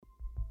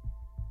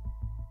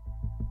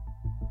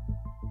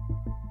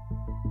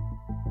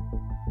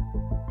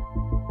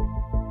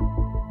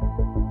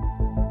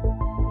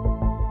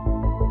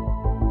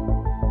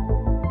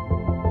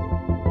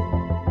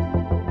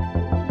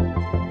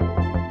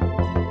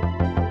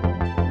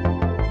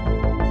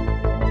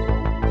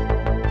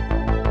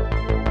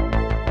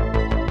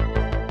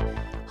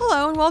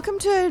welcome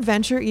to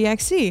Adventure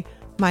EXE.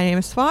 My name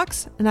is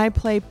Fox, and I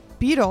play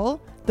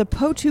Beetle, the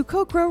Potu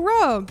Kokoro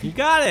Rogue. You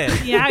got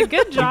it. Yeah,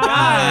 good job.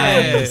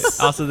 Nice.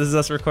 Also, this is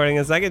us recording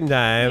a second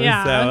time,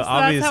 Yeah, so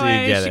obviously that's how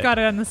you get she it. got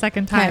it on the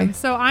second time. Okay.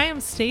 So I am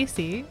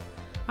Stacy.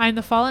 I'm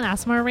the Fallen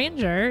Asmar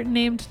Ranger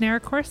named Nara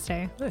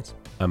Corste. Nice.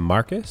 I'm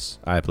Marcus.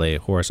 I play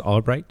Horace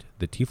Albright,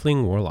 the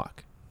Tiefling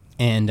Warlock.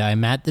 And I'm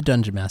Matt, the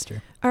Dungeon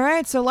Master. All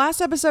right, so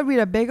last episode we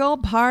had a big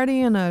old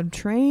party and a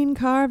train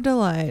carved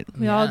delight.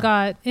 We all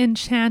got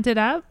enchanted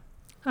up.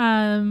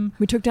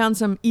 We took down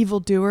some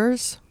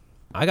evildoers.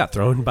 I got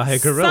thrown by a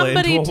gorilla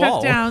Somebody into a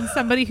wall. took down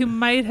somebody who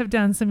might have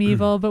done some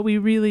evil, but we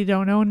really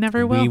don't know.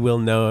 Never will. We will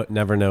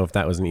never know if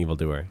that was an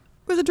evildoer. It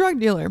was a drug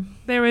dealer.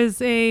 There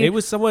was a It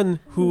was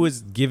someone who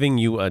was giving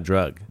you a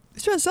drug.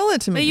 He's trying to sell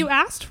it to that me. you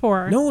asked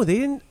for. No, they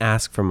didn't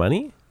ask for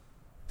money.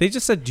 They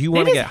just said, "Do you they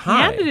want to just get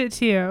high?" handed it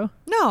to you.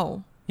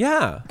 No,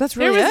 Yeah. that's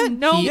There really was it?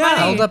 no He money.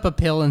 held up a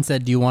pill and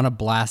said, "Do you want to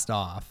blast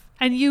off?"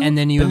 and you And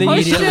then you And then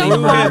pushed immediately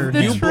him off murdered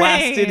the you him.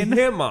 blasted train.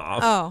 him off.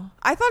 Oh,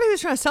 I thought he was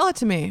trying to sell it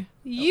to me.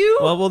 you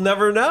Well, we'll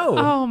never know.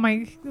 Oh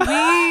my!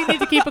 We need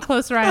to keep a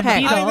closer eye on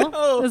Hey. I know.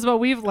 Beetle. Is what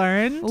we've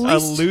learned. At A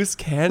least, loose at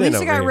cannon least I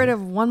over got here. rid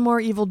of one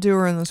more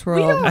evildoer in this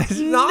world. don't- I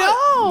did not.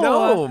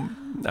 No.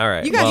 All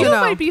right. You guys You should know.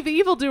 might be the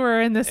evildoer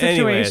in this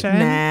Anyway. situation.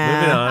 Nah.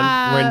 Moving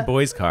on. We're in Uh,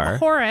 Boy's car.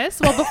 Horace.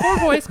 Well, before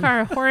Boy's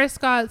car, Horace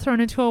got thrown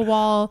into a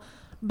wall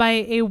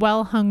by a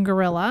well-hung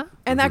gorilla.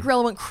 And that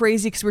gorilla went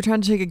crazy because we were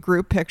trying to take a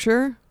group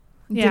picture.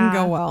 Didn't Yeah.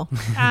 go well.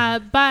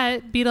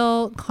 But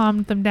Beetle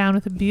calmed them down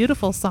with a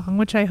beautiful song,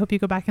 which I hope you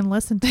go back and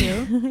listen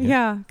to.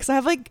 Yeah, because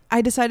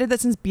I decided that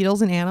since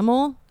Beetle's an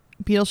animal,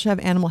 Beetle should have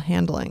animal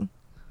handling.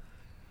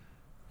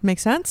 Make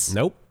sense?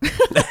 Nope.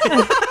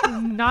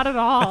 Not at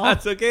all.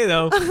 That's okay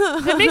though.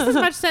 It makes as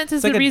much sense as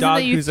It's like the a reason dog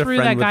that you who's a threw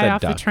friend that with guy a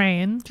off the duck.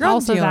 train. Drug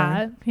also dealer.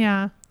 that.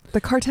 Yeah.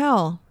 The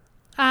cartel.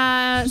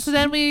 So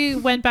then we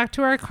went back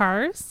to our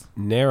cars.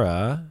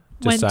 Nara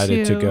Went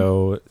decided to to-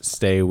 go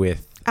stay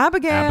with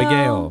Abigail.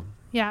 Abigail.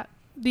 Yeah.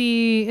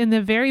 In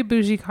the very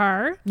bougie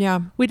car, Yeah.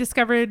 we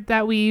discovered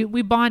that we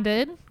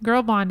bonded,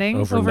 girl bonding,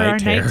 Over over our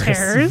night night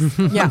terrors.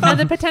 Yeah. And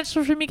the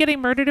potential for me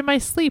getting murdered in my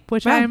sleep,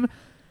 which Yeah. I'm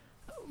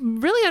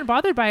really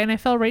unbothered by, and I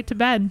fell right to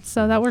bed.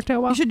 So that worked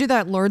out well. You should do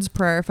that Lord's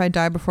Prayer if I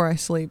die before I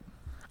sleep.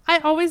 I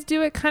always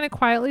do it kind of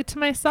quietly to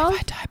myself If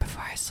I die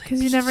before I sleep.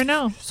 because you never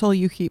know. Soul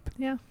you keep.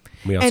 Yeah.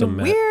 We also And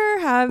met. we're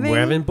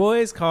having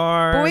Boy's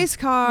car. Boys'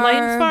 car. Light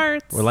and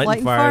farts. We're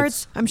lighting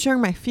farts. I'm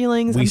sharing my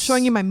feelings. We I'm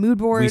showing you my mood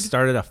board. We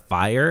started a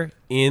fire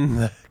in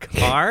the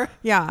car.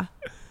 Yeah.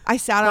 I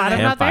sat Glad on I'm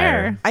it. not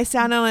there. Campfire. I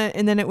sat on it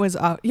and then it was,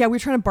 we were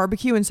trying to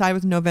barbecue inside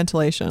with no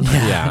ventilation.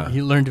 Yeah.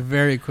 You learned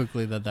very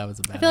quickly that was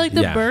a bad I feel like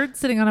the Yeah. bird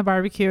sitting on a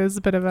barbecue is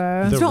a bit of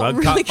a... The felt rug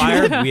really caught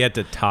fire. good. We had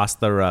to toss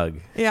the rug.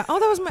 Yeah. Oh,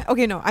 that was my,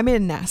 okay, no, I made a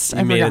nest.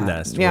 I You made a forgot.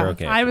 nest. Yeah. We're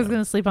okay. I was going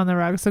to sleep on the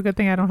rug, so good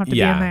thing I don't have to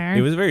be in there.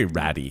 It was very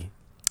ratty.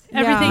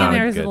 Everything Yeah. in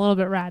there Not is good. a little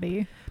bit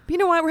ratty. But you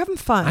know what? We're having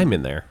fun. I'm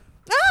in there.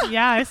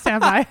 Yeah, I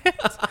stand by it.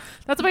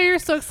 That's why you're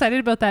so excited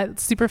about that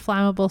super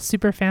flammable,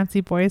 super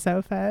fancy boys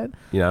outfit.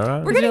 You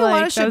know? We're getting a You're lot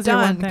like, of shit those are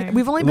one done. thing.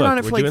 We've only been Look, on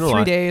it we're for like doing a 3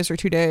 lot. days or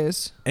 2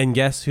 days. And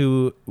guess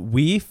who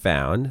we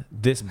found?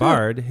 This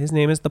bard. His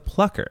name is the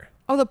Plucker.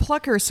 Oh, the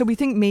Plucker. So we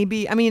think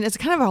maybe, I mean, it's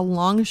kind of a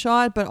long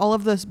shot, but all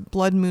of this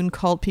Blood Moon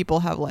cult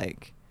people have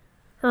like,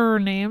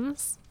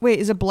 Names. wait,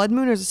 is it Blood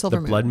Moon or is it Silver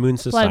The Moon? Blood Moon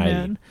Society. Blood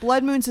Moon.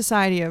 Blood Moon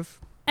Society of,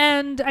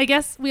 And I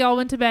guess we all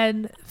went to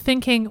bed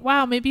thinking,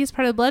 wow, maybe he's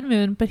part of the Blood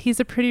Moon, but he's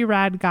a pretty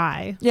rad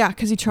guy. yeah,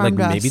 because he Like charmed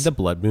us. maybe the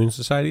Blood Moon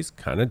Society's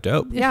kind of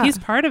dope. Yeah. If he's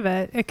part of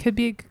it, it could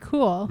be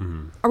cool.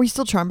 Are we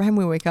still charmed by him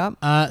when we wake up?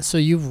 So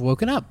you've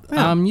woken up.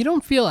 Yeah. You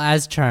don't feel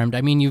as charmed.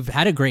 I mean, you've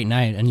had a great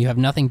night and you have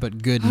nothing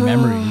but good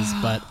memories,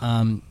 but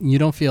you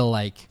don't feel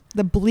like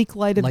The bleak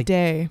light of Like-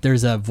 day.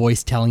 there's a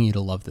voice telling you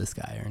to love this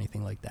guy or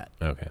anything like that.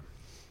 Okay.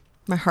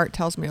 My heart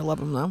tells me I love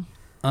him though.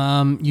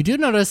 You do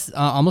notice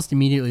almost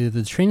immediately that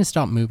the train has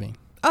stopped moving.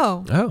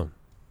 Oh, Oh.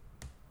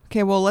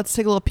 okay. Well, let's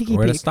take a little peeky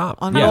Where to peek. stop?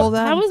 Unroll Yeah.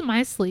 that. How was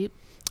my sleep?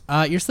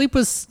 Your sleep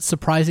was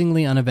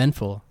surprisingly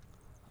uneventful.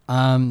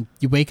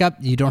 You wake up,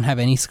 you don't have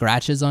any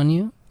scratches on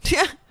you.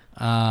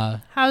 Yeah.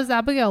 How's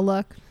Abigail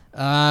look?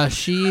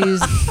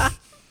 She's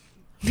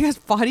You guys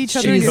fought each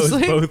other in She your goes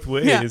sleep. both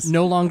ways. Yeah.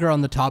 no longer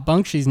on the top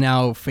bunk. She's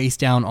now face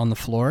down on the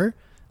floor.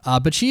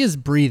 But she is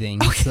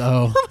breathing,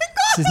 so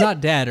she's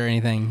not dead or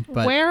anything.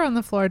 But Where on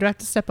the floor? Do I have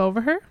to step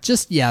over her?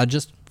 just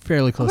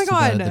fairly Oh close my to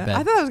god! the bed.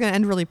 I thought it was gonna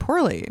end really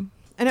poorly,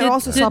 and it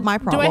also Did- solved my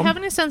problem. Do I have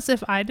any sense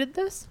if I did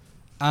this?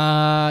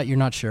 You're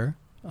not sure.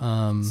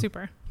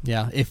 Super.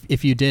 Yeah,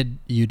 if you did,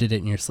 you did it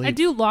in your sleep. I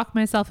do lock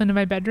myself into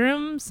my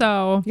bedroom,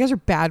 so You guys are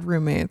bad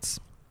roommates.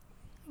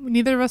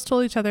 neither of us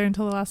told each other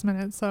until the last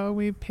minute, so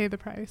we pay the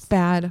price.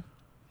 Bad.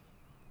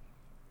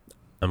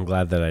 I'm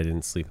glad that I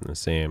didn't sleep in the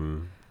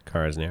same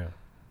car as Nara.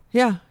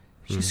 Yeah.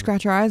 She Mhm.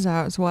 scratch her eyes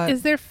out. Is what?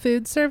 Is there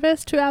food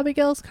service to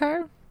Abigail's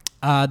car?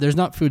 There's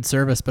not food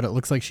service, but it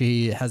looks like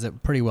she has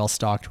it pretty well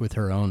stocked with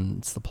her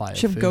own supply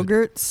She of have food.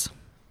 Go-Gurts.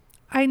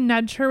 I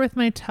nudge her with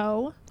my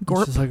toe.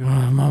 Gorp. She's like, oh,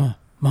 Mama,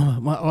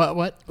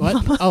 what?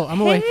 Oh, I'm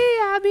awake. Hey,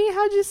 Abby,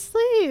 how'd you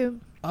sleep?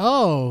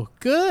 Oh,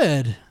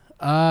 good.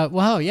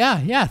 Well,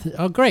 yeah.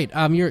 Oh, great.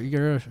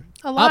 You're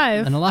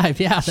Alive. up and alive.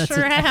 Yeah, that's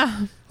Sure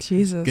am.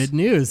 Jesus. good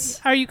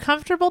news. Are you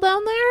comfortable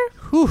down there?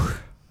 Whew.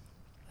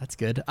 That's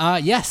good.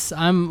 Yes,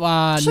 I'm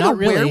Just like not a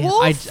really.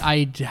 werewolf?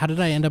 How did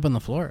I end up on the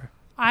floor?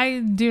 I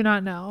do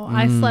not know.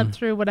 I slept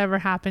through whatever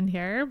happened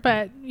here,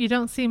 but you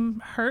don't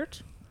seem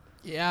hurt.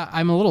 Yeah,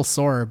 I'm a little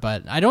sore,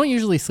 but I don't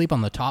usually sleep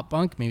on the top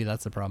bunk. Maybe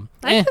that's the problem.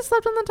 I just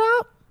slept on the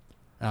top.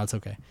 Oh, it's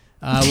okay.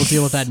 We'll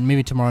deal with that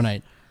maybe tomorrow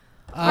night.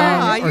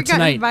 Ah, Or you got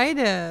tonight.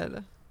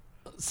 invited.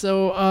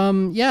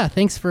 So, yeah,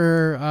 thanks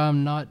for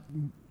not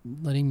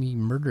letting me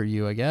murder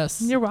you, I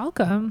guess. You're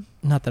welcome.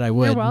 Not that I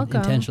would welcome.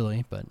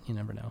 intentionally, but you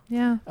never know.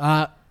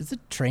 Yeah. Is the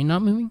train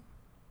not moving?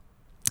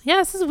 Yeah,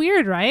 this is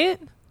weird,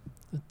 right?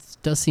 It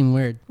does seem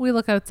weird. We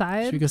look Should we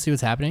outside. go see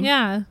what's happening?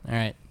 Yeah. All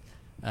right.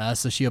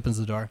 So she opens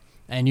the door,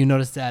 and you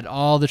notice that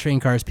all the train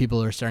cars,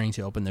 people are starting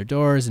to open their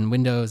doors and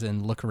windows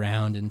and look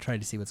around and try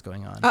to see what's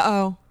going on.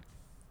 Uh-oh.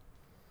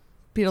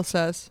 Beetle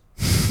says.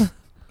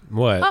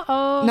 What?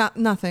 Uh-oh.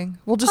 Nothing.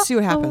 We'll just see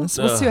what happens.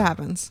 We'll see what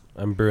happens.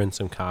 I'm brewing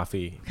some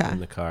coffee 'Kay. in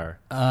the car.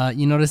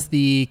 You notice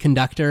the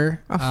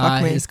conductor Oh,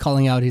 fuck me. is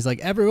calling out. He's like,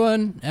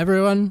 everyone,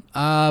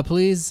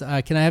 please,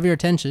 can I have your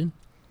attention?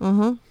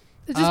 Uh-huh.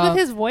 Just with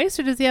his voice,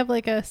 or does he have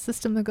like a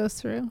system that goes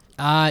through?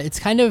 It's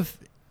kind of,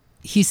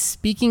 he's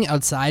speaking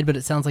outside, but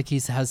it sounds like he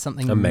has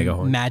something A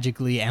megahorn.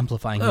 magically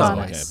amplifying his Oh,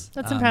 voice.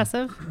 That's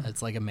impressive.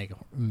 It's like a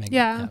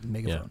Yeah.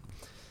 megaphone.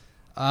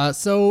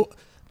 So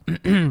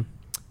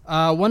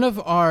one of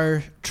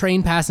our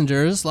train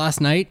passengers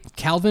last night,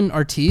 Calvin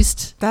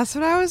Artiste, That's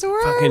what I was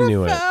worried Fucking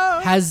knew it.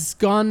 about. has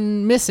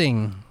gone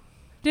missing.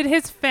 Did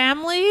his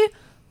family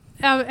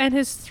and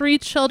his 3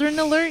 children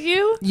alert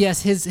you?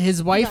 Yes,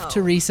 his wife No.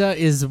 Teresa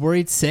is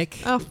worried sick.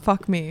 Oh,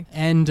 fuck me.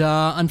 And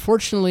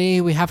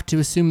unfortunately, we have to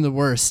assume the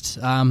worst,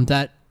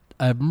 that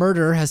a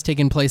murder has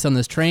taken place on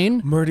this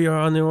train. Murder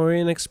on the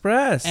Orient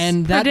Express.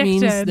 And that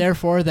means, Predicted.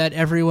 therefore, that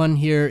everyone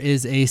here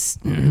is a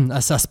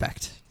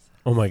suspect.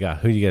 oh my god,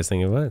 who do you guys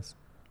think it was?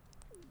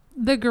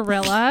 The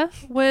gorilla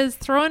was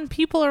throwing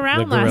people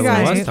around The last gorilla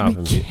night. was Guys, topping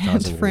we people-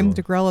 can't tossing frame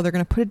people. DeGrella. They're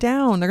going to put it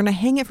down. They're going to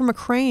hang it from a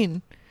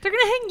crane. They're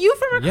gonna hang you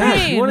from a Yeah,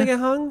 crane. you want to get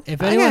hung?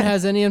 If anyone Okay.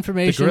 has any The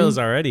information gorilla's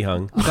already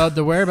hung. about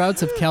the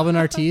whereabouts of Calvin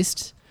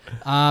Artiste,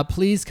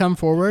 please come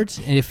forward.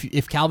 And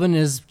if Calvin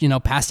is,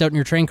 passed out in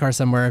your train car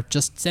somewhere,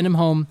 just send him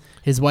home.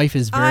 His wife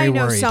is very I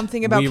know worried.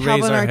 something about we raise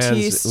Calvin our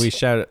Artiste. hands. We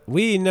shout.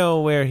 We know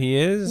where he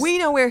is. We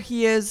know where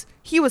he is.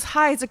 He was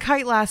high as a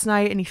kite last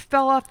night, and he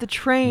fell off the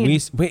train.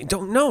 Wait.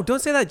 Don't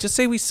say that. Just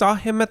say we saw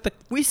him at the.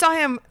 We saw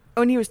him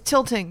when he was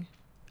tilting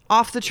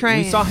off the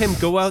train. We saw him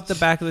go out the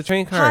back of the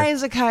train car. high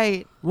as a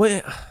kite.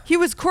 Wait. He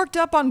was corked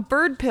up on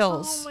bird Oh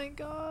pills. my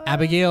god.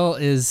 Abigail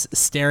is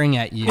staring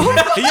at you Yeah,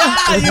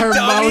 with her you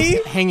dummy.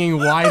 mouth hanging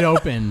wide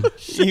open.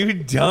 You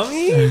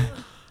dummy.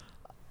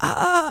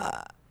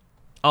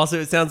 Also,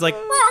 it sounds like.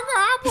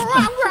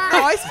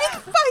 Oh, I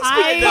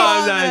speak No,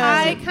 I'm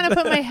not. I kind of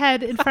put my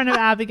head in front of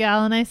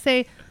Abigail and I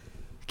say,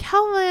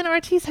 Calvin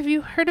Ortiz, have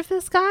you heard of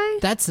this guy?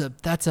 That's a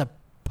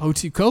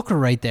Potu Coker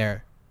right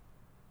there.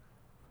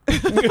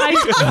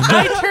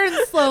 I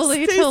turn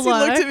slowly Stacy to look,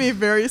 looked at me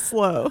very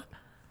slow.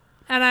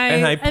 and I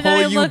And I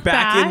pull you look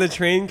back in the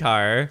train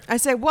car. I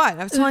said, what?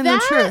 I was telling them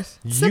the truth.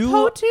 You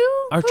Sapotu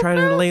are trying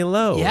to Coker? lay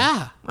low.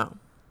 Yeah. Oh.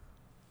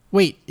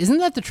 Wait, isn't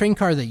that the train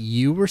car that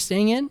you were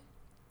staying in?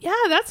 Yeah,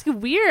 that's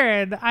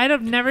weird. I'd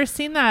have never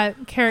seen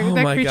that character, Oh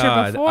that my creature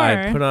god! before.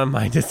 I put on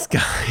my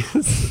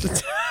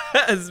disguise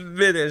as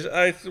British.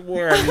 I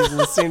swear I'm using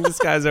the same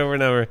disguise over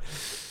and over.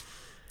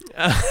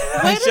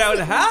 I shout,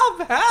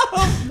 "Help!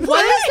 Help!"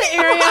 What is the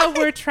area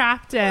we're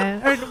trapped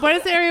in, or what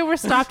is the area we're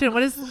stopped in?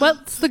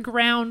 What's the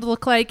ground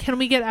look like? Can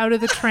we get out of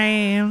the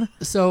train?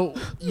 So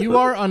you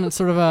are on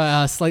sort of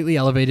a slightly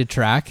elevated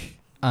track.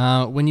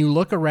 When you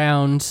look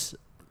around,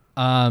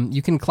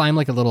 you can climb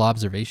like a little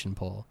observation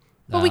pole.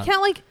 But we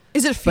can't like.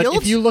 Is it a But field?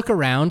 if you look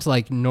around,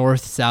 like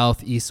north,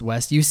 south, east,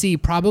 west, you see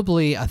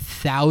probably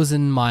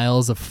 1,000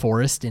 miles of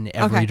forest in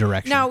every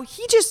direction. Now,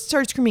 he just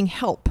started screaming,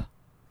 help.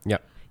 Yeah.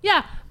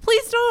 Yeah,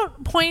 please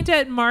don't point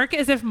at Mark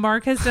as if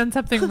Mark has done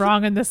something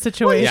wrong in this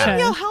situation. Yeah.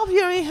 He'll help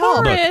you. Don't need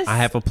help. Look, Look, I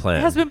have a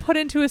plan. Has been put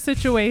into a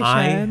situation.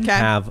 I Okay.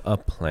 have a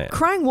plan.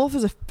 Crying wolf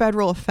is a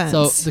federal offense.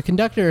 so the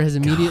conductor has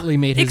immediately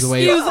made his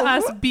way. Excuse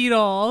us,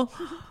 Beetle.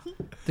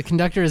 The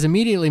conductor has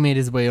immediately made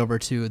his way over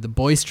to the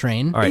boys'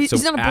 train. All right.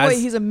 He's not a boy,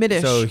 he's a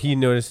middish. So he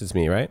notices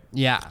me, right?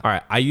 Yeah. All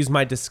right. I use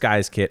my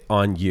disguise kit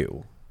on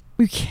you.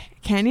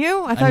 Can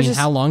you? I thought I mean, just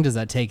how long does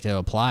that take to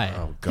apply?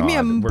 Oh give me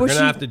a God. We're bushy,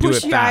 gonna have to do it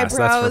bushy fast.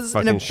 That's eyebrows for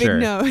and a fucking big sure.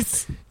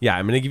 nose. Yeah,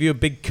 I'm gonna give you a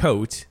big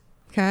coat,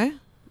 Okay.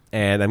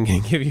 and I'm gonna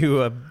give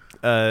you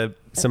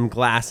some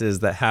glasses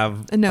that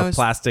have A nose.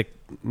 plastic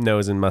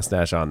nose and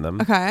mustache on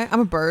them. Okay. I'm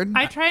a bird.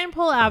 I try and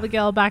pull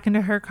Abigail back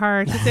into her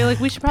car to say, like,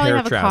 we should probably Pair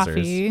have of a trousers.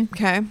 coffee.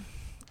 Okay.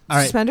 All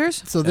right.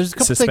 Suspenders? So there's a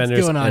couple things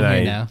Suspenders, going on and here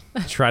I now.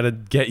 try to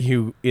get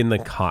you in the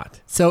cot.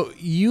 So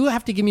you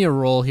have to give me a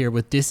roll here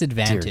with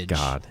disadvantage. Dear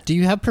God. Do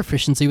you have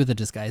proficiency with the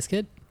disguise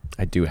kit?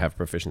 I do have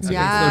proficiency.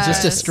 Yeah. So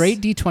just a Yes. straight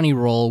D20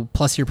 roll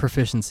plus your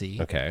proficiency.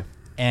 Okay.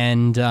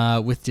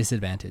 and with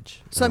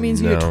disadvantage. So that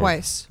means you do it no.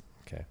 twice.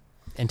 Okay.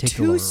 And take the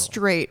 2 lower roll.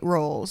 straight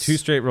rolls. 2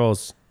 straight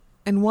rolls.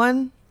 And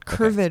 1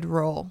 curved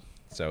roll.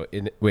 So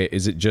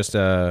is it just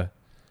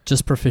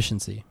Just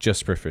proficiency.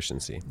 just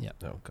proficiency? Yep.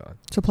 Oh god.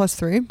 So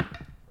 +3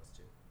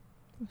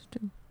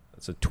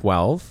 That's a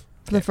 12.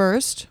 for the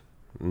first.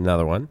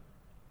 Another one.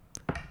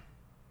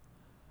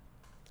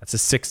 That's a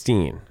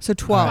 16. So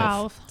 12.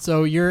 Wow.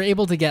 So you're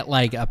able to get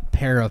like a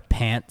pair of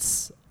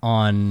pants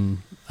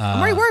on. I'm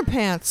already wearing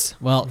pants.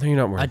 Well, No, you're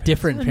not wearing a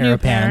different A pair new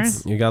of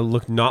pants, You gotta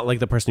look not like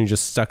the person who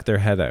just stuck their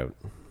head out.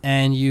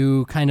 and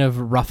you kind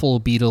of ruffle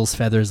Beetle's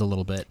feathers a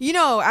little bit. You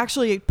know,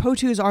 actually,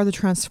 Potus are the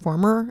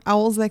transformer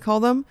owls, they call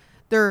them.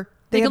 They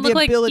They have can look the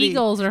like ability.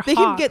 eagles or They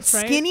can get hawks,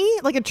 right? skinny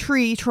like a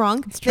tree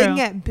trunk. It's They can true.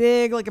 get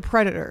big like a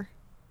predator.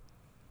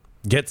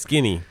 Get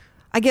skinny.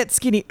 I get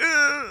skinny All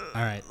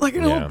right. like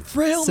an Yeah. old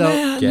frail So-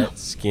 man. Get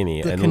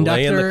skinny. The And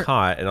lay in the conductor-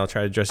 cot, and I'll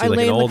try to dress I you like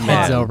lay an in the old cot. man.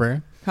 Heads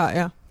over.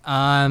 Yeah.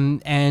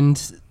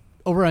 And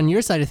over on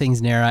your side of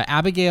things, Nara,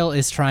 Abigail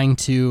is trying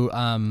to.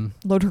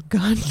 Load her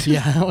gun.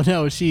 Yeah, oh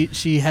no,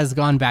 she has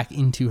gone back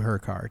into her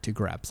car to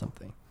grab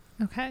something.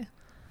 Okay.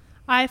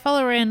 I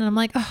follow her in and I'm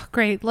like, oh,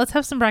 great. Let's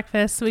have some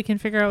breakfast so we can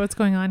figure out what's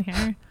going on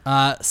here.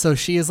 So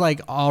she is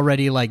like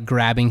already like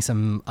grabbing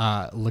some.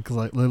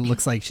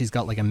 Looks like she's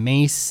got like a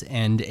mace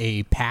and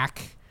a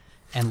pack,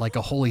 and like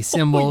a holy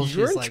symbol.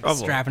 you're She's in like trouble.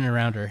 strapping it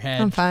around her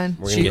head. I'm fine.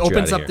 We're gonna She get you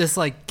opens outta up here. this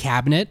like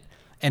cabinet,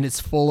 and it's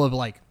full of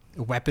like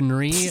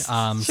weaponry,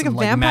 some like a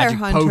like vampire magic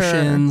hunter.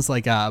 potions,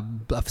 like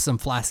some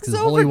flasks of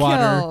holy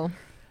water.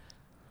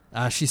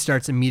 Overkill. She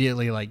starts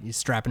immediately like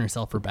strapping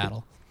herself for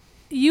battle.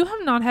 You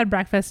have not had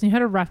breakfast and you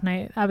had a rough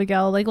night,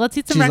 Abigail. Like, let's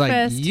eat some She's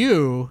breakfast. like,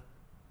 you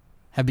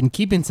have been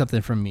keeping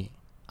something from me.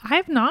 I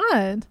have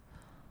not.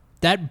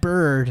 That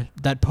bird,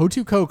 that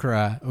Potu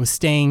Kokra, was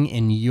staying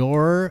in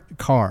your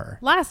car.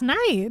 Last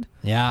night,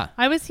 Yeah.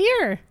 I was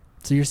here.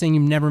 So you're saying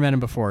you've never met him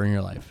before in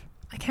your life?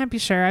 I can't be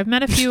sure. I've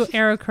met a few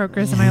arrow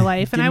croakers in my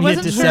life, and Give I me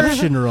wasn't a sure.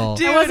 deception roll.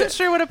 Dude. I wasn't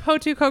sure what a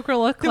Potu Kokra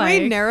looked The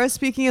like. way Nara's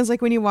speaking is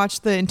like when you watch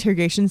the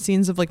interrogation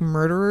scenes of like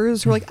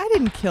murderers who are like, I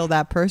didn't kill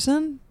that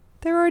person.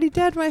 They were already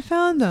dead when I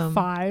found them.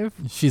 5.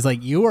 She's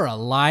like, you are a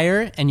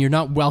liar, and you're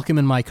not welcome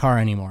in my car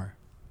anymore.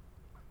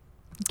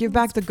 Give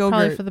back the Probably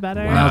Go-Gurt. for the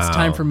better. Wow. Now it's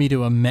time for me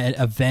to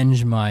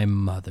avenge my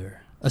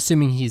mother.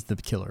 Assuming he's the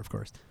killer, of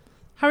course.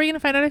 How are we going to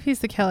find out if he's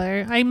the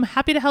killer? I'm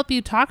happy to help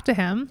you talk to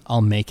him. I'll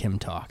make him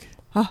talk.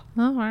 Oh,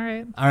 all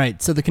right. All right,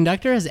 so the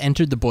conductor has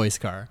entered the boys'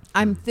 car.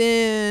 I'm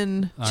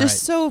thin. All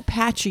Just right. so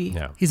patchy.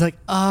 No. He's like,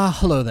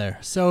 hello there.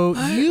 So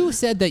you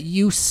said that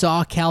you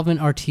saw Calvin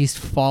Artiste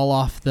fall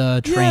off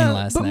the train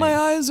last night.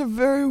 eyes are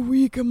very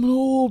weak. I'm an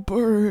old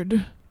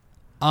bird.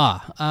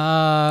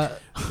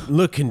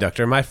 Look,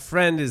 conductor, my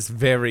friend is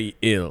very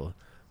ill.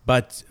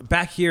 But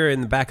back here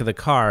in the back of the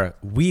car,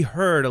 we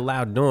heard a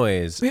loud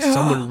noise. Yeah.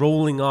 Someone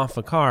rolling off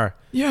a car.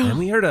 Yeah. And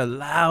we heard a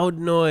loud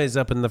noise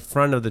up in the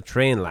front of the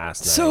train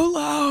last night.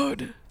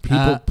 loud.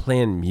 People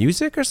playing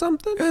music or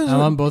something? I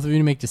want both of you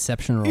to make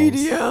deception rolls.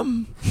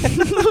 EDM.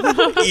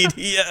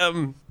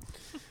 EDM.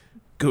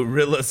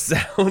 Gorilla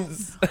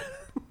sounds.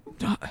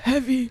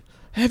 Heavy,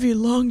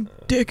 long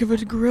dick of a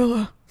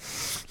gorilla.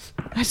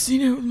 I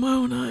seen it with my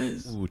own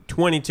eyes. Ooh,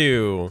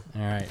 22.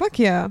 All right. Fuck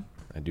yeah.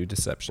 I do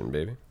deception,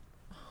 baby.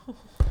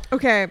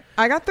 Okay,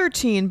 I got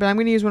 13, but I'm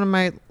going to use one of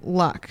my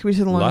luck. We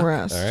did a long Luck?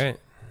 rest. All right.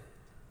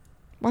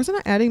 Why is it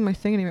not adding my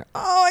thing anymore?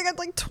 Oh, I got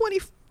like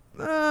 23.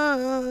 All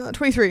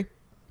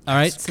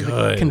right. That's So the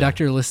good.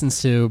 conductor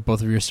listens to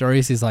both of your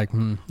stories. He's like,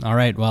 all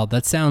right, well,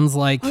 that sounds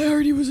like. I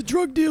heard he was a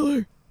drug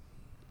dealer.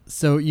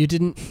 So you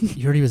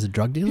heard he was a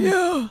drug dealer?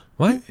 Yeah.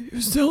 What? He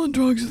was selling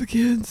drugs to the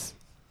kids.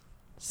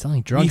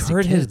 Selling drugs We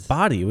heard to his kids.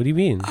 body. What do you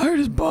mean? I heard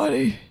his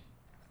body,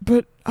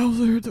 but I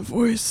also heard the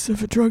voice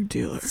of a drug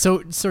dealer.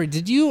 So, sorry,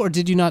 did you or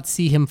did you not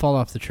see him fall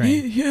off the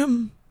train?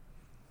 Him.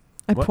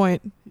 I What?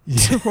 point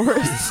to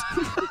Horace.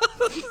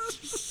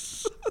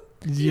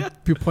 You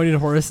pointed at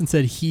Horace and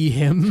said he,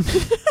 him.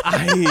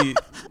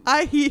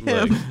 I He,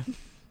 him.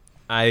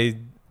 Look,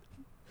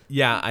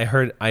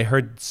 I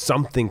heard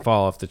something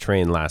fall off the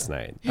train last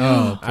night.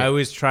 Oh, okay. I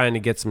was trying to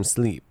get some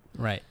sleep.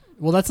 Right.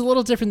 Well, that's a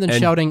little different than And-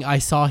 shouting, I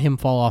saw him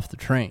fall off the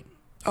train.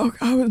 Oh,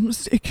 I was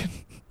mistaken.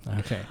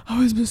 Okay. I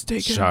was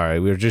mistaken. Sorry,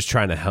 we were just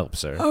trying to help,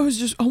 sir.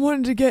 I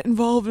wanted to get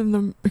involved in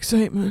the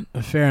excitement.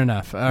 Fair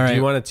enough. All Do right.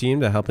 you want a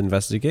team to help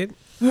investigate?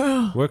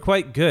 Yeah. We're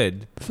quite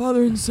good.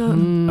 Father and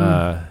son.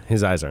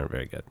 His eyes aren't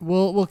very good.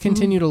 We'll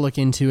continue to look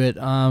into it.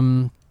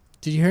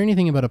 Did you hear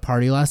anything about a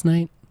party last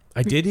night?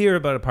 I did hear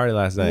about a party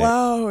last night.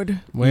 Loud.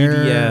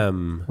 Where?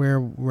 EDM.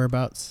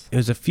 Whereabouts? It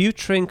was a few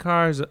train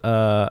cars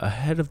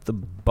ahead of the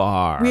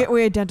bar.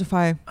 We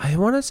identify. I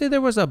want to say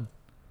there was a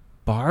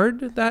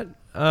bard that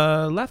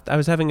left. I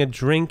was having a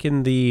drink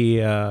in the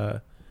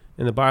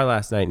bar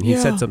last night, and he Yeah.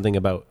 said something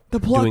about The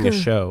doing a plucker.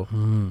 show.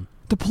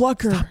 The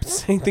plucker. Stop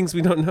saying things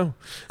we don't know.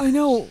 I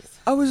know.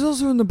 I was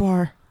also in the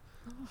bar.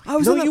 I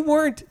was No, in the, you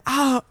weren't.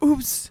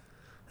 oops.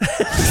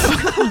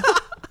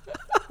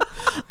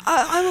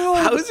 I'm an old,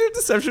 How is your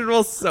deception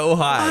roll so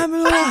high? I'm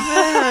an old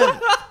man.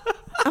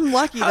 I'm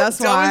lucky. How That's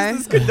dumb why. is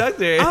this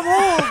conductor?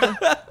 I'm old.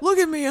 Look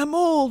at me. I'm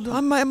old.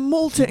 I'm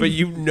molting. But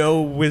you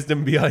know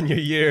wisdom beyond your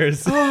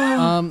years.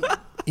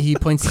 He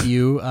points to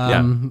you,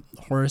 Yeah.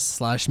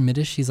 Horace /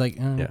 Middish. He's like,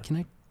 Yeah. can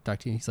I talk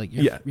to you? He's like,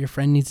 Yeah. your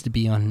friend needs to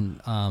be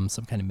on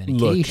some kind of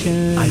Look,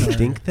 medication. I or-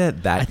 think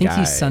that I think guy.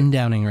 he's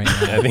sundowning right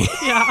now. I think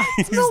Yeah.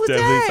 he's middle of the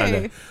definitely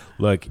day. sundown.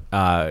 Look,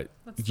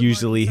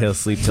 usually he'll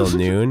sleep till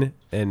noon,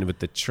 and with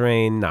the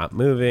train not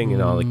moving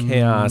and all the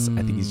chaos, I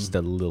think he's just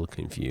a little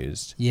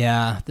confused.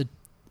 Yeah.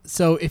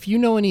 So if you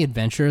know any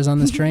adventurers on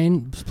this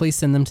train, please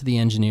send them to the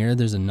engineer.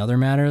 There's another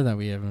matter that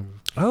we haven't.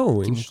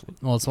 Oh, interesting.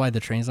 Well, it's why the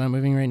train's not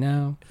moving right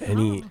now.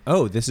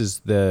 This is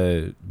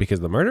because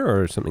of the murder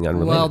or something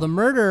unrelated? Well, the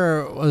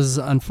murder was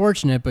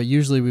unfortunate, but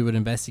usually we would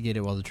investigate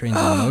it while the train's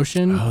in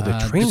motion. Oh, the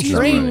train's the not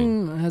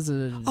train has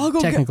a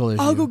technical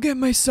issue. I'll go get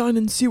my son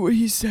and see what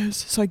he says.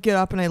 So I get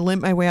up and I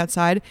limp my way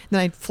outside. And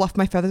then I fluff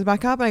my feathers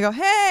back up and I go,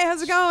 "Hey,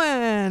 how's it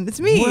going? It's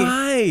me.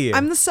 Why?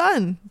 I'm the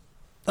son."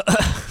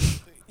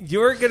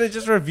 You're gonna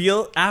just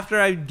reveal after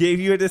I gave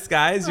you a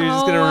disguise. You're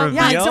just gonna reveal.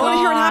 Yeah, I don't want to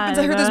hear what happens.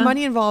 I heard there's God.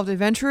 money involved.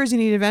 Adventurers, you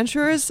need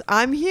adventurers.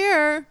 I'm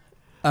here.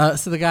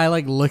 So the guy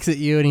like looks at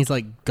you and he's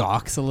like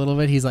gawks a little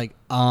bit. He's like,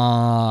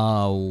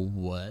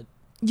 what?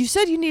 You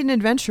said you need an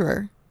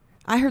adventurer.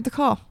 I heard the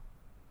call.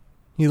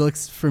 He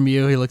looks from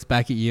you. He looks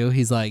back at you.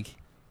 He's like,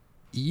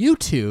 you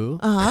two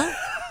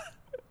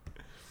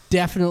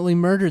definitely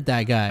murdered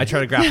that guy. I try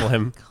to grapple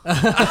him. All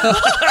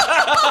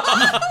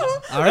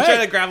I try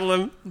right, to grapple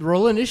him.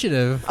 roll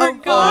initiative. Oh my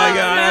god,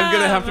 I'm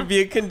gonna have to be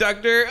a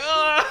conductor.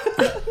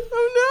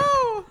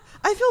 Oh no!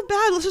 I feel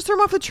bad. Let's just throw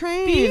him off the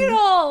train.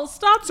 Beetle,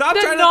 stop Stop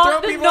the trying to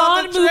throw the people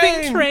off the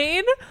non-moving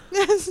train.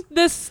 Yes.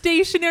 The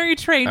stationary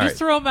train. All Just right.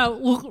 throw them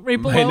out. Look right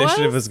below My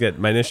initiative us. was good.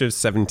 My initiative's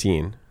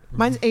 17.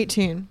 Mine's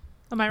 18.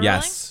 Am I rolling?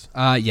 Yes.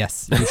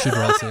 Yes, you should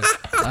roll too.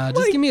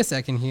 Just give me a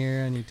second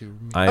here. I need to.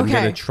 I'm Okay.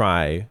 gonna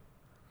try.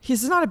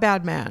 He's not a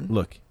bad man.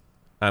 Look,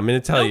 I'm gonna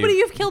tell Nobody you.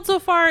 you've killed so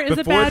far is a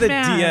Before bad the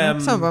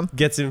man. Some of DM 'em.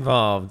 gets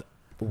involved,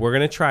 we're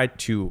gonna try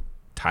to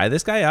tie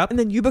this guy up. And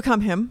then you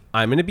become him.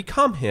 I'm gonna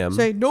become him.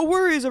 Say, no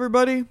worries,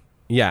 everybody.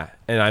 Yeah,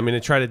 and I'm gonna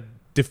try to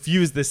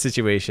diffuse this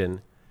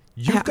situation.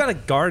 You've got to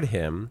guard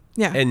him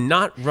Yeah. and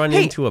not run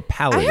Hey, into a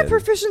paladin. I have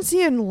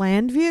proficiency in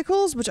land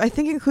vehicles, which I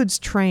think includes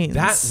trains.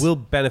 That will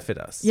benefit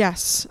us.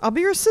 Yes. I'll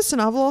be your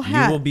assistant. I'll have a little You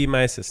hat. will be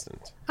my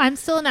assistant. I'm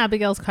still in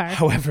Abigail's car.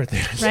 However,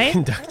 there's a Right?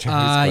 conductor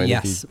who's going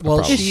Yes. to be a Well,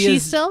 problem. Is she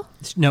is- still?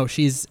 No,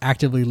 she's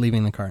actively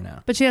leaving the car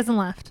now. But she hasn't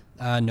left.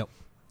 No.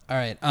 All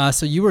right.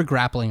 So you were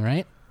grappling,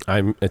 right?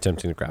 I'm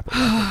attempting to grapple.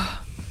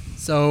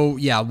 So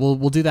yeah, we'll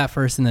do that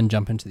first and then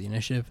jump into the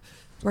initiative.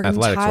 We're going to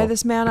Athletics tie roll.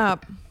 this man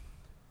up.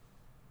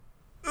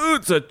 Ooh,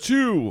 it's a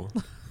 2.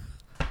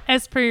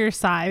 As per your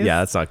size. Yeah,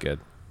 that's not good.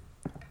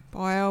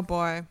 Boy, oh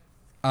boy.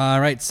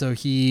 All right. So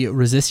he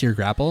resists your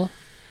grapple,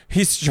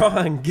 He's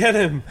strong. Get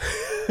him.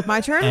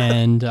 My turn?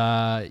 and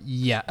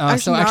yeah.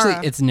 So Nara.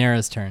 actually, it's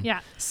Nara's turn.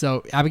 Yeah.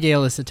 So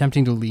Abigail is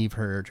attempting to leave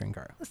her train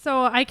car.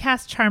 So I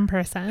cast Charm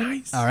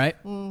Person. All right.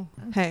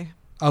 Hey.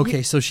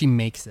 Okay. So she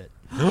makes it.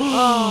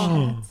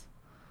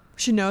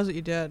 She knows what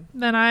you did.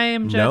 Then I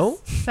am just No?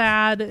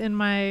 sad in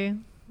my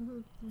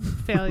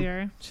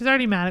failure. She's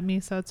already mad at me,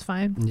 so it's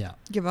fine. Yeah.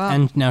 Give up.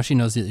 And now she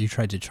knows that you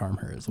tried to charm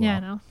her as well. Yeah,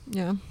 no,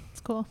 yeah. it's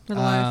cool. For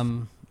life.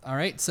 All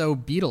right. So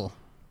Beetle.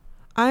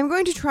 I'm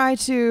going to try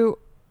to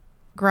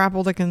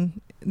grapple the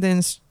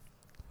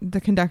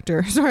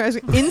conductor. Sorry, I was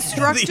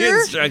instructor. The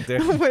instructor.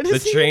 What The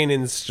is he? train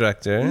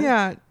instructor.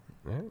 Yeah.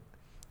 Right.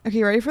 Okay,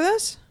 you ready for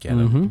this? Get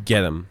him. Mhm.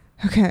 Get him.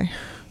 Okay.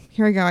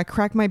 Here we go. I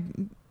crack my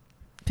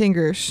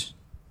fingers.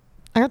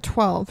 I got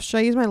 12. Should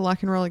I use my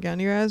luck and roll again,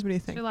 you guys? What do you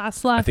think? Your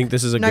last luck. I think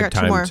this is a No, I good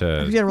got 2 more. time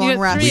You to. get a long you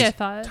got rest. 3, I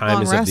thought. Time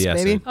Long is rest, of the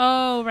baby. essence.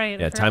 Oh, right.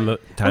 I Yeah, forgot. time is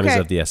Okay,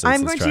 of the essence.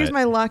 I'm Let's going to try use it.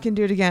 my luck and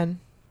do it again.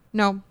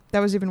 No, that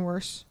was even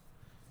worse.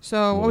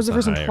 So what was the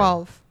first one? higher?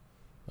 12.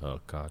 Oh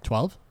god.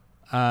 12.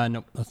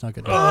 Nope. That's not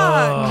good.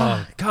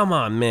 Oh, come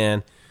on,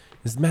 man.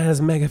 This man has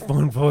a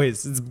megaphone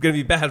voice. It's gonna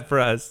be bad for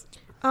us.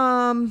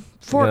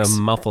 Forks. We're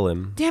gonna muffle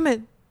him. Damn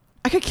it.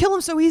 I could kill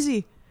him so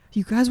easy.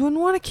 You guys wouldn't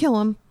want to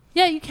kill him.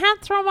 Yeah, you can't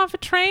throw him off a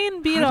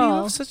train,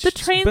 Beetle. have such The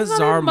train's not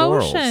bizarre in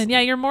motion. morals? Yeah,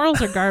 your morals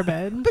are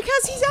garbage.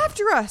 Because he's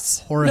after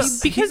us.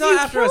 Horace. Because He's not you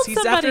after us. killed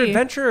He's after somebody.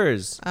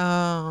 adventurers.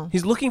 Oh.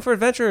 He's looking for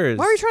adventurers.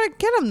 Why are you trying to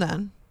get him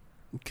then?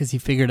 Because he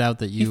figured out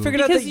that You you.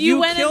 figured out Because that you you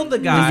went killed and the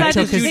guy. decided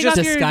took to his take off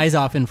your- disguise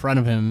off in front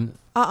of him.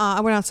 I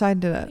went outside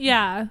and did it.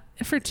 Yeah,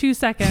 for 2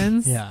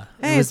 seconds. Yeah.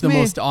 Hey, it was it's the me.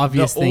 most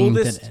obvious The thing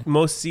oldest,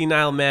 most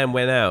senile man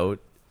went out,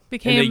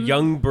 Became and a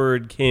young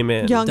bird came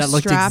in. Young that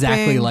looked strapping.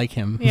 exactly like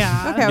him.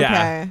 Yeah. Okay, Yeah.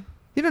 okay.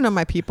 You don't know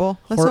my people.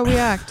 That's Hor- how we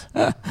act.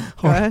 Go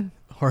ahead.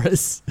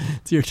 Horace,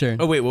 it's your turn.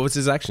 Oh wait, what was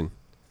his action?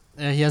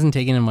 He hasn't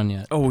taken him one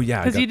yet. Oh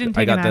yeah, Because you didn't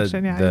take an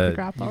action. Yeah, you had to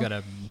grapple. You got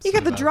a. You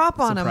got the drop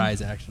on him.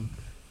 surprise action.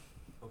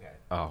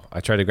 Oh, I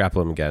tried to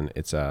grapple him again.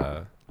 It's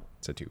a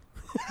 2.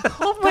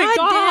 Oh my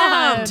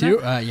god.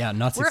 Goddamn. 2. Yeah,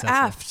 not We're successful.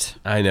 aft.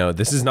 I know.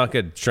 This is not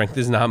good. Strength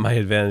is not my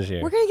advantage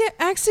here. We're gonna get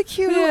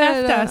executed. Who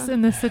effed us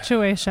in this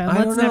situation?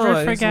 I Let's don't know. I never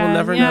guess forget. we'll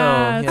never yeah,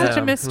 know. it's such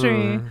Yeah. a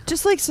mystery.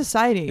 Just like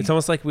society. It's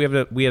almost like we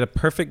had a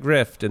perfect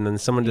rift, and then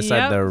someone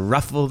decided Yep. to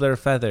ruffle their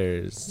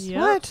feathers. Yep.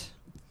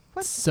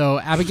 What? So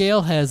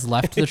Abigail has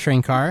left the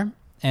train car,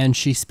 and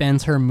she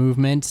spends her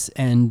movement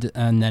and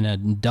then a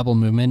double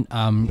movement,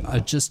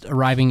 just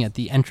arriving at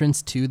the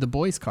entrance to the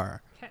boys'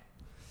 car. Okay.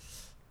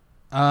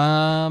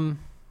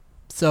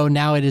 So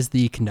now it is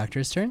the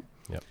conductor's turn.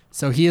 Yep.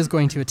 So he is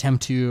going to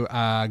attempt to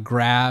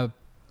grapple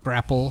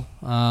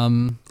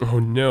Oh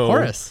no,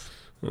 Horace.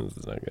 This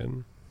is not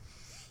good.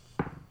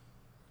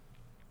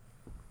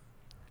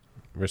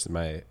 Versus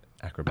my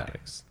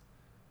acrobatics.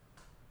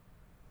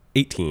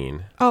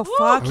 18. Oh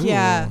fuck Ooh.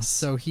 yes.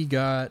 So he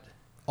got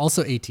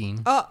also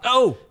 18.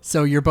 Oh,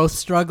 So you're both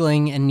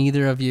struggling, and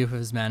neither of you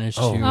has managed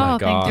Oh to. my Oh,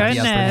 God. thank The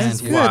upper goodness.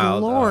 hand. Good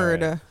Wild.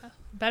 lord. All right.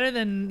 Better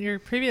than your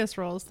previous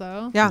rolls,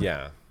 though. Yeah.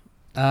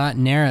 yeah.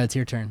 Nara, it's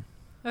your turn.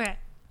 Okay.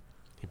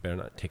 You better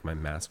not take my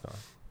mask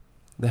off.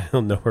 Then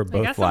he'll know we're I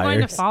both guess I'm going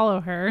to liars. follow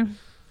her.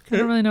 I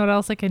don't really know what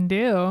else I can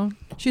do.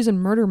 She's in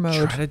murder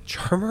mode. Try to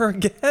charm her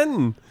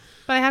again.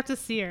 But I have to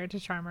see her to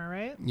charm her,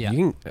 right? Yeah.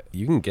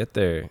 You can get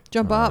there.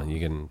 Jump up. You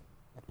can.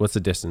 What's the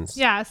distance?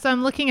 Yeah, so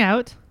I'm looking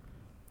out.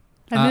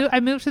 I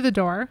move to the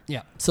door.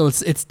 Yeah. So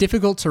it's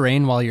difficult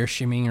terrain while you're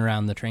shimmying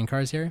around the train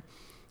cars here.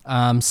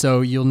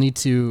 So you'll need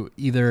to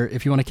either,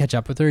 if you want to catch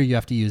up with her, you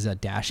have to use a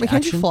dash Wait,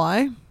 can't action. you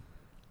fly?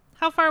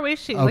 How far away is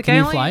she? Oh,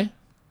 can you fly?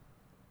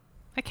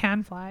 I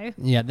can fly.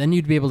 Yeah, then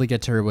you'd be able to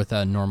get to her with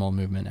a normal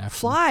movement action.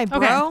 Fly, bro.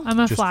 Okay, I'm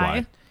gonna Just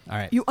fly. All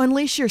right. You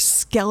unleash your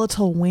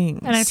skeletal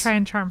wings. And I try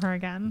and charm her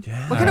again.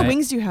 Yeah. What kind of Alright.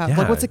 wings do you have? Yeah.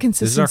 Like, what's the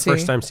consistency? This is our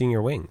first time seeing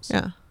your wings.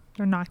 Yeah.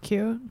 They're not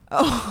cute.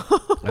 Uh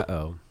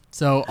oh.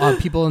 So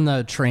people in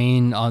the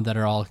train that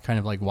are all kind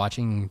of like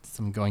watching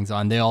some goings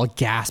on, they all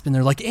gasp and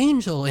they're like,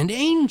 "Angel and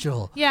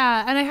Angel."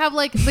 Yeah, and I have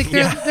like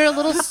they're a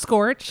little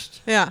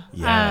scorched. Yeah.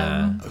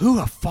 Yeah. Ooh,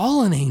 a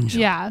fallen angel.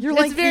 Yeah, You're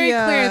it's like very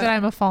the, clear that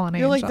I'm a fallen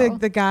You're angel. like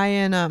the guy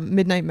in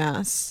Midnight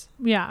Mass.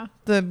 yeah.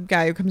 The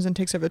guy who comes and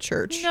takes over the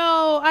church.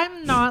 No,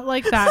 I'm not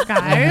like that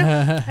guy.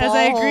 As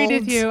I agreed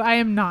with Bald. you, I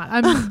am not.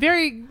 I'm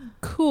very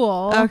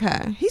cool.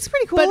 Okay. He's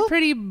pretty cool. But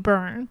pretty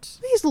burnt.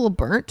 He's a little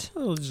burnt.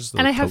 Oh, just a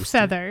And I little have toasty.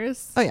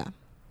 feathers. Oh, yeah.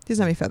 He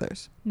doesn't have any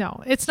feathers.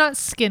 No, it's not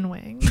skin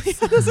wings.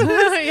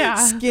 yeah.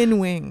 Skin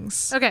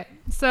wings. Okay,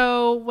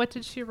 so what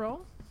did she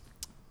roll?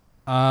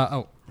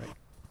 Right.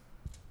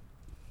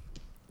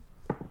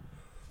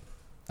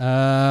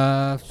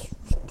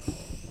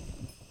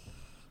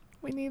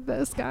 We need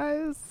this,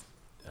 guys.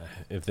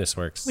 If this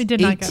works. We did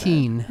not get it.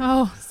 18.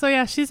 Oh, so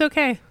yeah, she's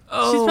okay. She's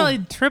Oh. probably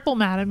triple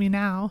mad at me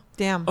now.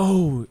 Damn.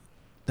 Oh,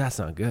 that's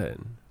not good.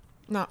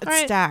 No, it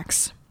Alright.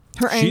 stacks.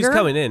 Her She's anger.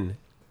 coming in,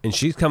 and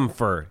she's coming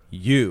for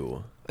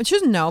you. She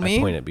doesn't know I me.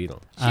 point at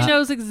Beetle. She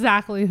knows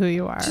exactly who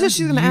you are. She said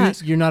she's going to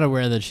ask. You're not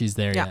aware that she's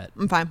there Yeah, yet.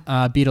 I'm fine.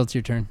 Beetle, it's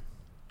your turn.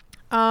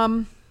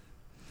 I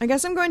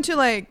guess I'm going to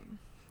like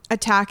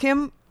attack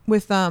him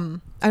with I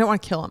don't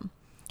want to kill him.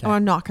 Okay. I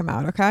want to knock him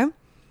out, okay?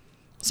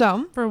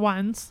 So, For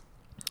once.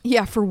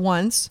 yeah, for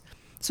once.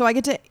 So I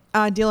get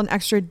to deal an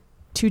extra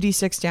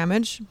 2d6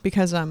 damage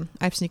because I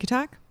have sneak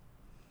attack.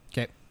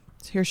 Okay.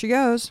 So here she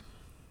goes.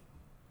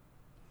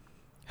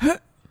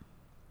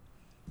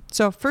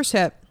 So first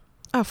hit.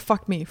 Oh,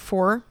 fuck me.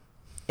 4,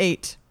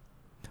 8.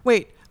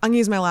 Wait, I'm going to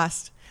use my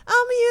last. I'm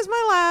going to use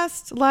my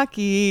last.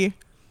 Lucky.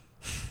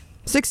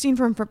 16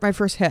 for my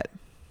first hit.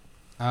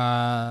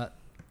 That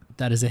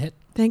is a hit.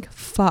 Thank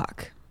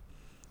fuck.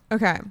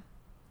 Okay.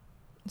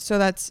 So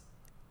that's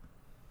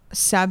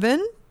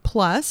 7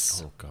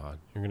 plus. Oh God,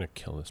 you're gonna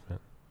kill this man.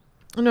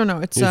 No,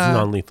 it's It's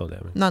non-lethal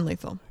damage.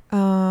 non-lethal.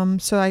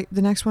 So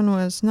the next one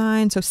was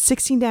 9, so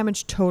 16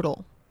 damage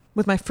total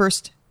with my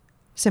first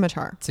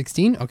scimitar.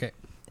 16? Okay.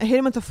 I hit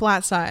him with the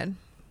flat side.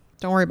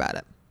 Don't worry about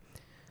it.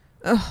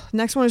 Ugh,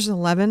 next one is just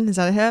 11. Is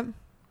that a hit?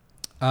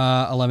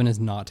 11 is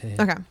not to hit.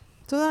 Okay.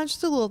 So that's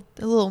just a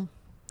little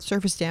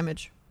surface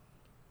damage.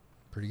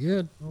 Pretty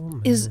good.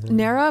 Is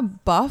Nara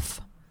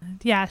buff?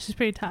 Yeah, she's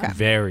pretty tough. Okay.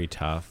 Very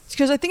tough.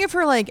 Because I think of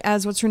her like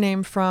as what's her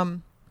name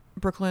from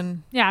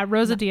Brooklyn. Yeah,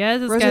 Rosa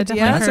Diaz is Rosa good.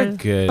 Diaz? That's a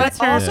good. But That's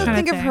I her also kinda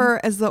think of thing.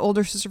 her as the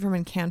older sister from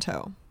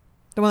Encanto.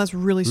 The one that's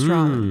really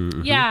strong.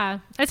 Mhm. Yeah,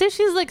 I'd say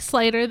she's like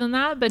slighter than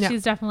that, but Yeah.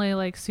 she's definitely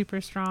like super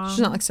strong. She's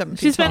not like 7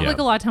 feet She's spent tall. like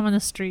a lot of time on the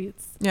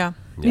streets. Yeah.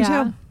 Yeah. Me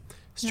Yeah. too.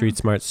 Street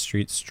smart,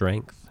 street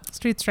strength.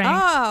 Street strength.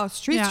 Oh,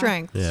 street Yeah.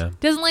 strength. Yeah.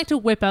 Doesn't like to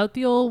whip out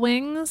the old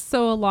wings,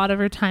 so a lot of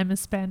her time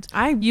is spent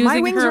My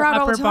using wings her are out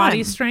all upper the body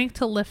time. strength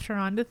to lift her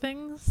onto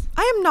things.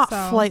 I am not So-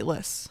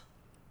 flightless.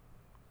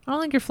 I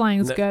don't think your flying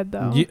is No, good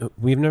though.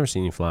 We've never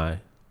seen you fly.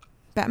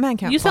 Batman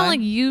can't You fly. sound like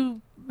you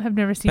have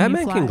never seen me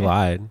Batman fly. can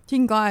glide, He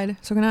can glide.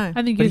 So can I.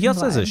 I think but you he can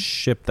also has a glide.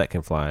 ship that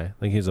can fly.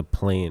 Like he has a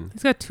plane.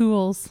 He's got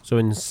tools. So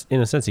in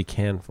a sense, he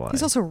can fly.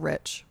 He's also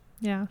rich.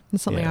 Yeah.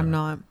 That's something Yeah. I'm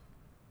not.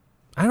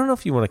 I don't know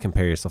if you want to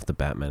compare yourself to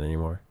Batman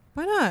anymore.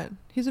 Why not?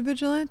 He's a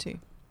vigilante.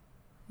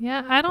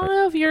 Yeah, I don't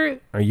know if you're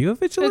Are you a a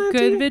vigilante?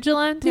 good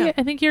vigilante. Yeah.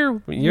 I think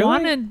you're You're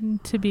like-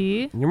 wanted to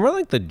be. You're more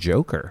like the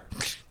Joker.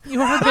 You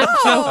are a bit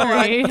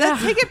jokery.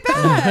 Take it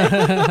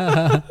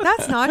back.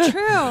 That's not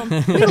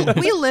true.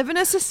 We live in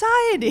a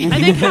society. I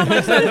think how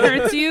much that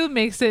hurts you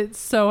makes it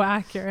so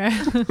accurate.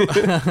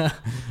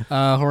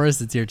 Horace,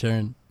 it's your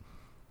turn.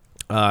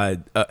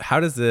 How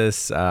does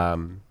this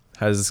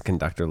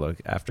conductor look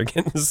after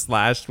getting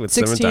slashed with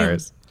 16.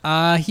 scimitars?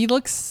 He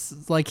looks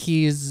like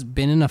he's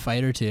been in a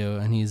fight or two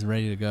and he's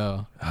ready to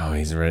go. Oh,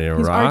 he's ready to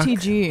He's rock.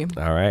 RTG.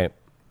 All right,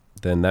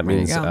 then that There you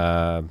means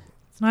go.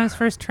 It's not his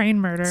first train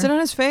murder. Sit on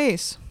his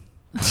face.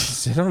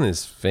 sit on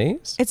his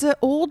face. It's an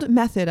old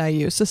method I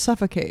use to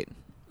suffocate.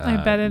 I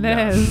bet it no,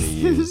 I'm is. gonna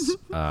use,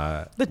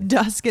 The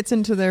dust gets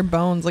into their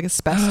bones like I'm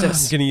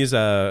asbestos. gonna use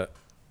a.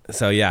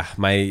 So yeah,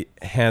 my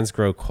hands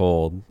grow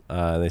cold.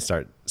 They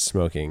start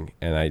smoking,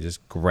 and I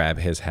just grab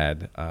his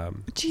head.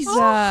 Jesus.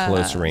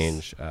 Close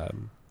range.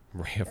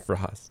 Ray of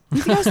Frost.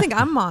 You guys think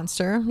I'm a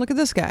monster? Look at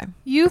this guy.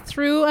 You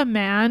threw a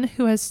man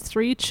who has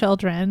 3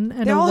 children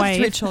and They a all have wife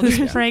 3 children. who's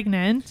Yeah.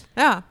 pregnant.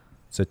 Yeah.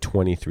 It's a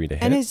 23 to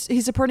hit. And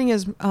he's supporting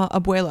his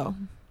abuelo.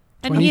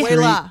 And he,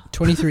 23, Abuela.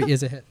 23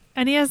 is a hit.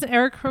 and he has an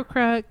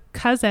Aarakocra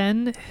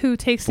cousin who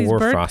takes these 4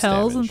 bird frost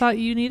pills damage. and thought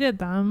you needed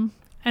them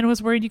and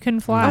was worried you couldn't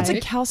fly. That's a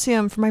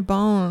calcium for my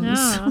bones.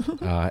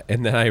 Yeah.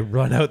 And then I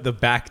run out the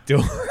back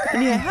door.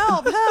 Yeah,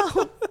 help.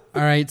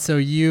 All right, so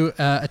you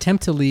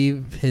attempt to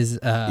leave his.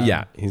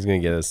 Yeah, he's gonna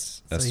get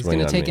us So a he's swing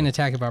going on to take me. an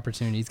attack of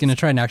opportunity. He's going to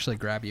try and actually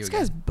grab you This again.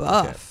 guy's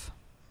buff.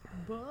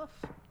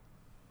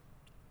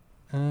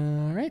 All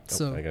right, Oh,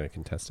 so I gotta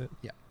contest it.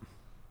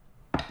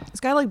 This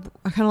guy like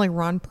kind of like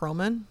Ron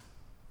Perlman.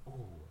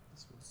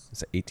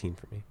 It's an 18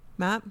 for me.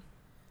 Matt.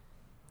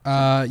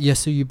 yeah,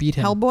 so you beat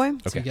him.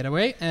 Hellboy. So Okay. you get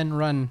away and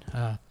run.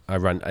 I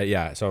run.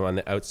 Yeah, so I'm on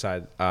the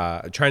outside,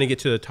 trying to get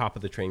to the top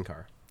of the train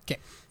car.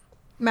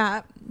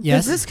 Matt.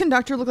 Yes? Does this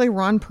conductor look like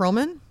Ron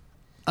Perlman?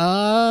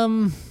 A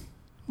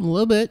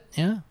little bit,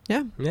 yeah.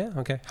 Yeah. Yeah.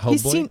 Okay.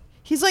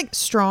 He's like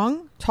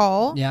strong,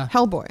 tall. Yeah.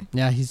 Hellboy.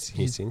 Yeah, he's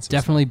He's seen some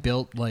definitely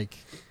built like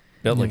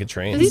built like a Is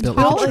train. he built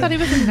tall? like a I thought he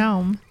was a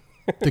gnome.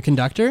 the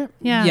conductor.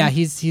 Yeah. Yeah,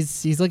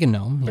 he's like a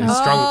gnome. But Yeah, he's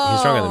strong. He's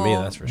stronger than me.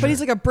 That's for sure. But he's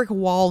like a brick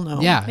wall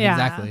gnome. yeah, Yeah.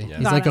 exactly. Yeah.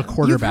 He's Got like a it. You've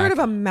quarterback. heard of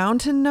a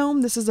mountain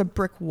gnome? This is a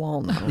brick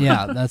wall gnome.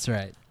 Yeah, that's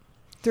right.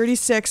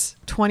 36,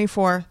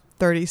 24,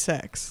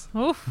 36.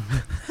 Oof.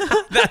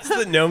 That's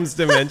the gnome's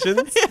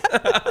dimensions.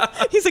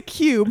 He's a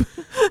cube.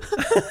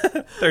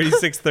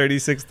 36,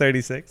 36,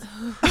 36. He's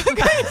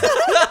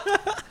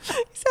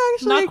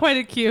actually Not quite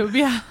a cube,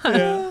 yeah.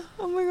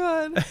 Oh my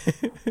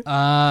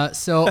god.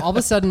 So all of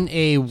a sudden,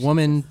 a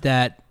woman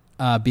that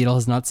Beetle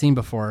has not seen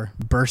before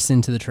bursts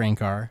into the train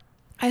car,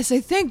 I say,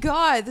 thank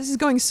God, this is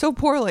going so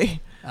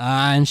poorly.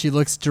 and she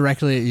looks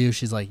directly at you.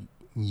 She's like,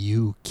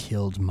 "You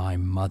killed my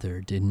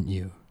mother, didn't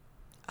you?"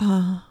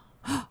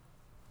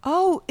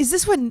 Oh, is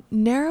this what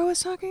Nero was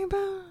talking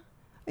about?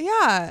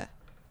 Yeah.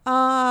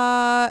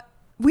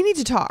 We need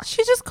to talk.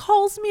 She just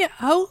calls me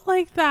out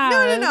like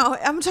that. No.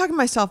 I'm talking to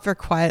myself very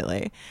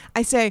quietly.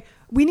 I say,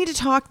 we need to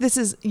talk. This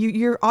is,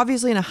 you're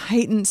obviously in a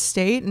heightened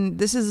state, and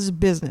this is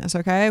business,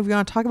 okay? If you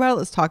want to talk about it,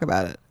 let's talk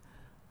about it.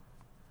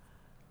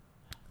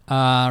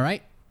 All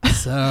right.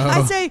 So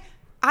I say,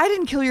 I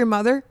didn't kill your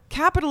mother.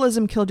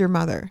 Capitalism killed your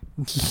mother.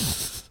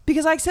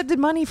 Because I accepted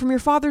money from your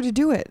father to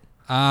do it.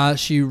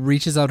 she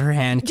reaches out her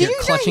hand, Did you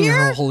not clutching hear?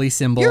 her holy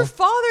symbol, Your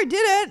father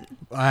did it.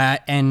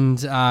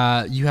 and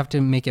you have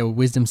to make a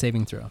wisdom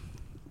saving throw.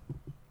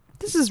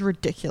 This is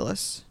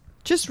ridiculous.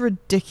 Just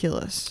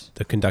ridiculous.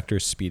 The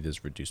conductor's speed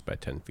is reduced by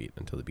 10 feet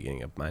until the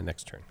beginning of my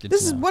next turn. Good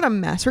This to is know. what a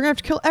mess. We're going to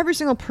have to kill every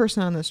single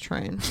person on this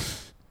train.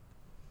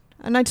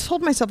 And I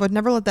told myself I'd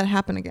never let that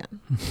happen again.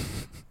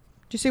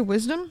 Did you say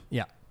wisdom?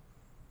 Yeah.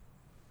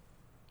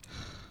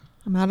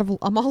 I'm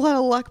all out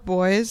of luck,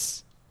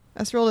 boys. I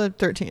just rolled a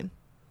 13.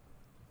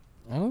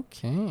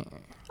 Okay.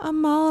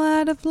 I'm all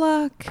out of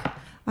luck.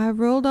 I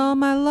rolled all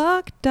my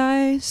luck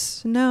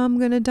dice. Now I'm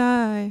gonna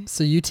die.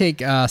 So you take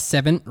 10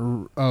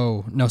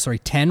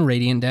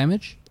 radiant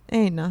damage,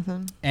 Ain't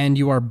nothing. and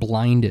you are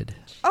blinded.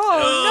 Oh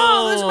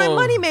no, those are my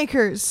money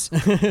makers. How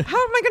am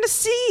I gonna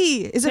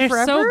see? Is it They're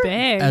forever? so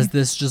big. As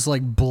this just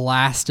like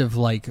blast of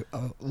like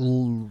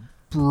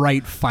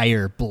bright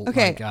fire.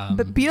 Okay,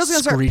 but Beetle's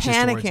gonna start screeches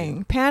towards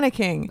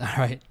panicking, All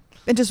right.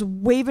 and just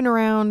waving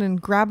around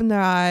and grabbing their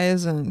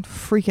eyes and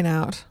freaking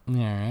out. All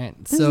right.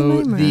 is a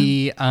So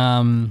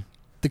nightmare.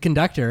 the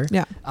conductor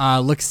Yeah.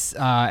 looks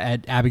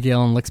at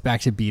Abigail and looks back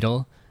to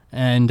Beetle,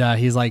 and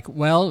he's like,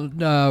 "Well,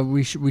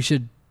 we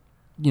should,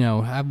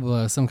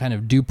 have some kind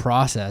of due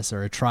process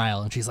or a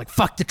trial." And she's like,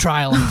 "Fuck the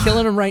trial! I'm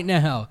killing him right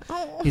now."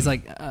 He's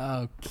like,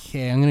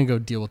 "Okay, I'm gonna go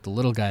deal with the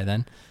little guy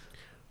then."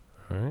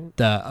 All right.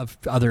 The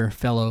other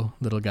fellow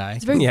little guy.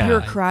 It's very Yeah.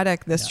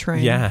 bureaucratic, this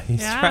train. Yeah,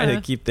 he's Yeah. trying to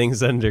keep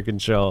things under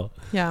control.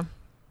 Yeah.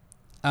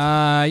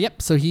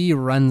 Yep. So he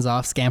runs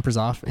off, scampers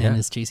off, and Yeah.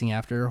 is chasing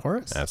after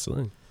Horace.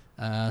 Absolutely.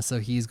 So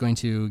he's going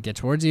to get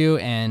towards you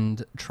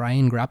and try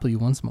and grapple you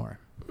once more.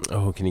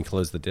 Oh, can he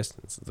close the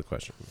distance? Is the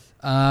question.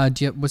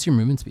 What's your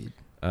movement speed?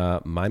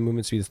 My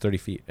movement speed is 30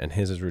 feet, and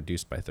his is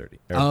reduced by 30.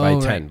 Or Oh, by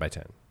right. 10. By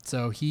 10.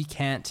 So he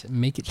can't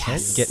make it.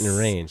 Can't 10. get in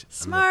range.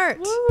 Smart.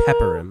 I'm gonna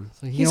pepper him.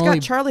 So he He's can only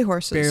got Charlie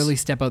horses. barely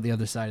step out the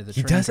other side of the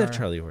He train does have car.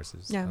 Charlie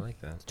horses. Yeah. I like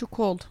that. It's too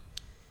cold.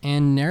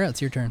 And Nara,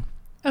 it's your turn.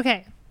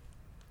 Okay.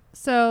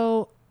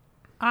 So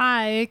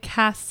I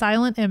cast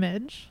Silent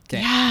Image. Okay.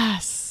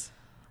 Yes.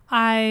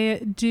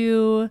 I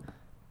do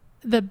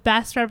the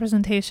best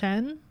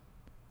representation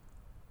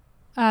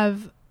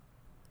of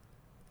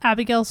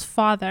Abigail's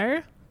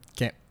father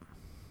Okay.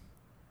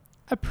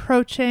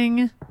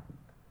 approaching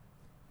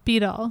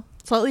Beetle.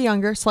 Slightly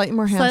younger, slightly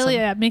more handsome. Slightly,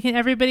 yeah, making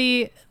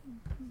everybody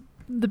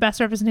the best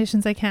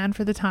representations I can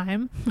for the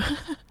time.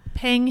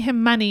 Paying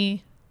him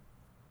money.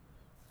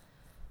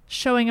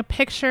 Showing a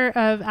picture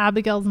of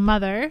Abigail's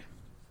mother,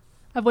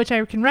 of which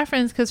I can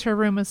reference because her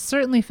room was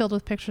certainly filled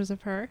with pictures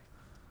of her.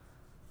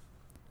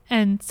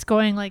 And it's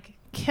going like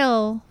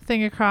kill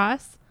thing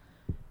across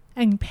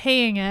and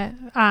paying it.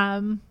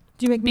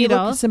 Do you make me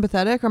Beetle. look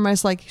sympathetic, or am I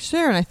just like,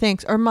 sure, and I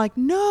think, or I'm like,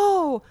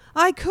 no,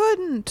 I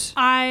couldn't.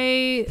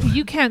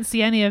 You can't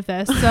see any of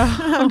this, so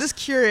I'm just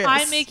curious.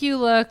 I make you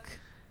look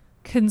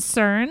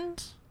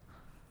concerned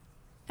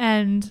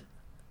and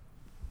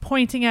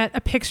pointing at a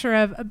picture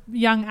of a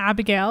young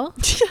Abigail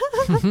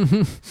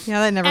Yeah,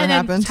 that never and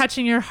happened. then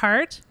touching your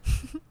heart.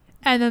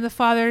 And then the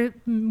father,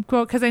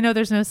 because I know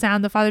there's no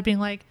sound, the father being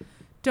like,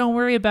 don't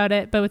worry about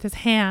it, but with his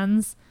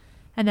hands.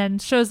 And then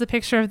shows the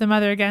picture of the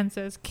mother again,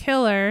 says,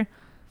 kill her.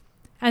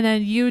 And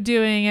then you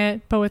doing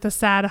it, but with a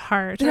sad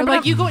heart. Yeah, Or but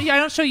like you go, I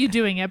don't show you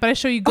doing it, but I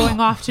show you going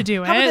off to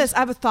do it. How about this? I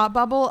have a thought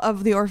bubble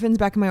of the orphans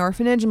back in my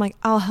orphanage. I'm like,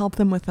 I'll help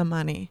them with the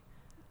money.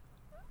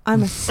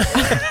 I'm a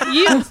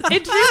You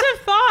intrusive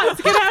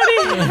thoughts. Get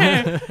out of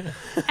here.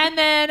 And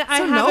then I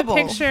So have noble. a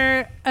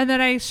picture, and then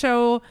I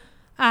show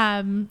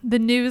the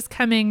news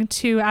coming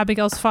to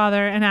Abigail's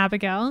father and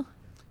Abigail.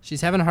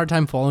 She's having a hard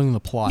time following the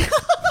plot.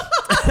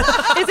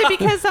 Is it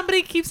because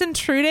somebody keeps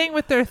intruding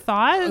with their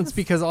thoughts? It's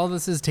because all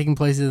this is taking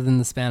place within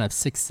the span of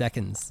 6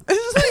 seconds.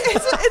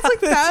 it's like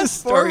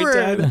fast story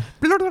forward. time.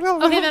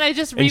 Okay, then I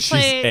just And she's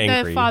replay the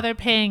angry. father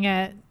paying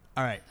it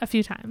All right. a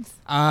few times.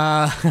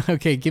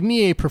 Okay, give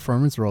me a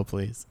performance roll,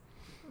 please.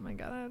 Oh my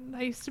god,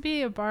 I used to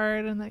be a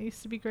bard, and that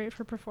used to be great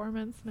for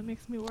performance, and it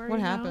makes me worry. What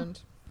now. happened?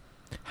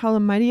 How the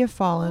mighty have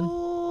fallen.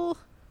 Oh,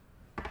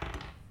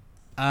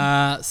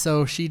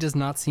 So she does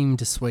not seem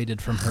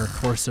dissuaded from her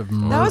course of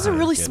murder. That was a my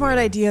really smart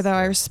goodness. idea, though.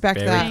 I respect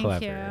Very that. thank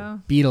clever.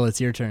 you. Beetle,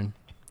 it's your turn.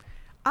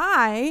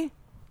 I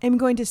am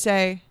going to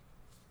say,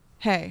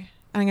 hey,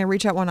 I'm going to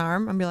reach out one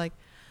arm and be like,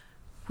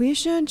 we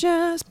should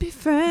just be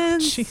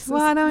friends. Jesus.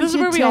 Why don't This is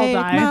you where take we all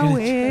die. my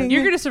wing?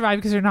 You're gonna survive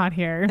because you're not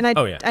here. and I,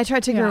 Oh, yeah. I try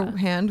to take Yeah. her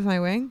hand with my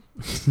wing.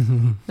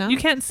 No? You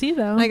can't see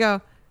though. And I go,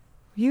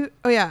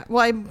 oh yeah.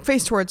 Well, I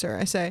face towards her.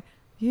 I say,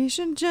 you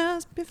should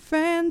just be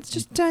friends.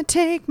 Just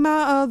take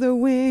my other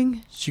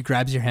wing. She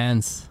grabs your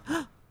hands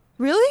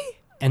Really?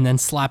 and then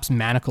slaps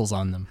manacles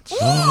on them.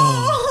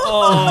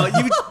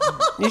 Oh,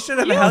 you should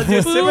have held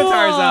your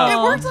scimitars It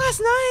out. worked last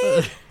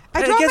night.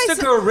 I dropped Against my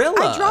a gorilla.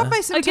 I dropped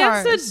my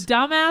scimitars. Against a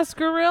dumbass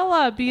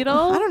gorilla, Beetle.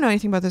 I don't know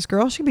anything about this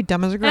girl. She could be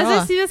dumb as a gorilla.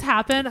 As I see this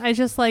happen,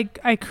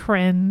 I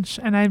cringe,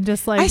 and I'm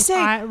just like I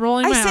say,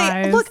 rolling my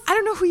eyes. look, I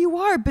don't know who you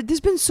are, but there's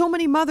been so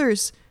many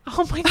mothers.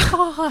 Oh my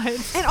god.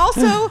 And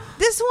also,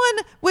 this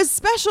one was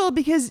special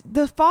because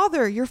your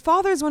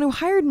father is the one who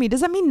hired me.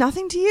 Does that mean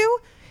nothing to you?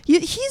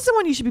 He's the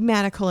one you should be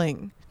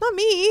manacling, not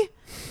me.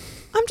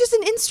 I'm just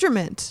an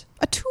instrument,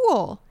 a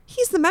tool.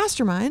 He's the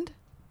mastermind.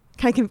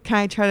 Can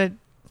I try to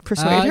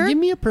persuade her? Give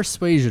me a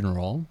persuasion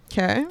roll.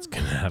 Okay.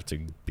 Gonna have to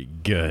be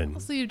good.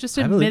 So you just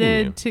I believe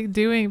in admitted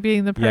to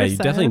being the person. Yeah, you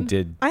definitely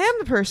did. I am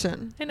the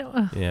person. I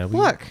know. Yeah,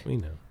 Look. we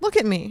know. Look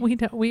at me. We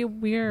know.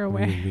 We're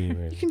aware.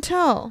 You can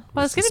tell.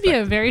 Well, it's going to be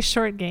a very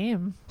short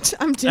game.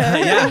 I'm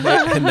dead.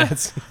 yeah, and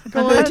that's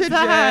Going That's to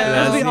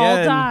that. jail. We That's all the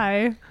end.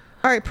 die.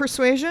 All right,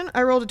 persuasion.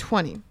 I rolled a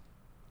 20.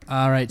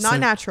 All right.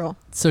 Not natural.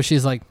 So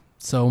she's like,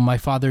 so my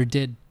father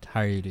did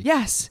hire you to.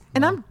 Yes.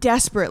 And Well. I'm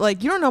desperate.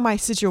 Like, you don't know my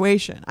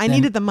situation. I Then-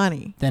 needed the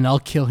money. Then I'll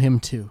kill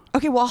him too.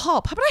 Okay, well, I'll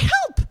help. How about I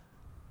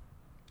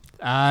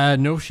help?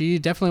 No, she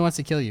definitely wants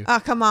to kill you. Oh,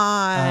 come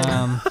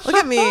on. Look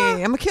at me.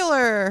 I'm a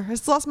killer. I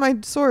just lost my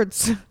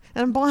swords.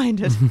 And I'm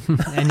blinded.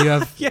 And you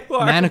have you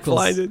are manacles.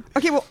 blinded.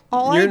 Okay, well,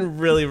 all You're in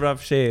really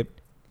rough shape.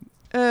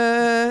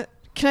 can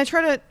I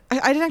try to...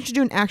 I didn't actually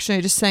do an action.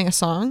 I just sang a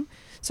song.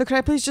 So could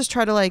I please just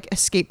try to, like,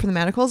 escape from the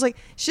manacles? Like,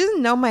 she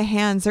doesn't know my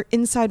hands. They're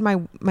inside my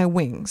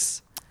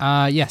wings.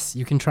 Yes,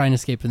 you can try and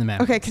escape from the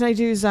manacles. Okay, can I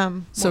do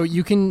some... So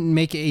you can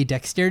make a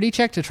dexterity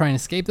check to try and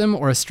escape them,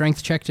 or a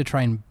strength check to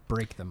try and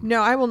break them.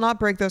 No, I will not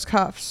break those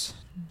cuffs.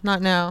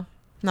 Not now.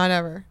 Not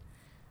ever.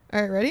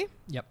 All right, ready?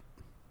 Yep.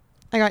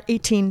 I got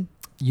 18.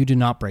 You do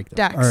not break them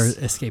Dex.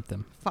 or escape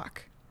them.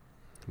 Fuck.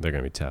 They're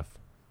gonna be tough.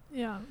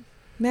 Yeah.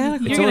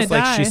 Manacles. It's You're almost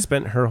gonna like she die.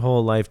 spent her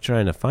whole life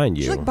trying to find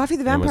you. She's like Buffy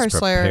the and was Vampire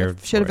Slayer. prepared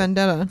She had a for it.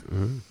 vendetta.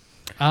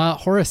 Mhm.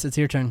 Horace, it's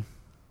your turn.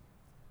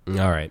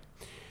 All right.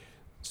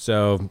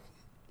 So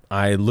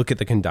I look at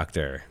the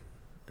conductor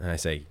and I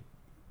say,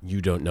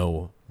 you don't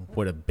know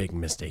what a big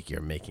mistake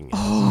you're making.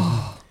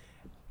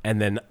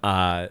 and then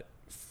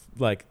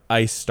like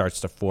ice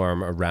starts to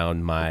form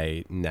around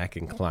my neck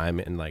and climb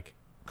and like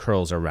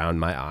curls around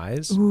my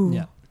eyes. Ooh.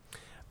 Yeah.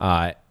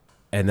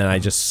 And then I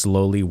just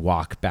slowly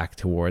walk back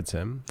towards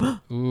him.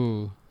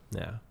 Ooh.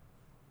 Yeah.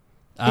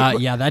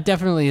 Yeah, that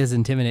definitely is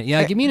intimidating.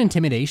 Yeah, give me an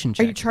intimidation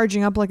Are you check.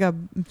 charging up like a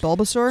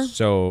Bulbasaur?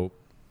 So,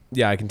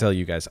 yeah, I can tell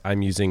you guys,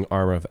 I'm using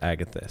Armor of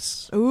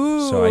Agathis.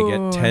 Ooh. So I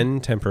get 10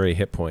 temporary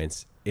hit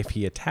points. If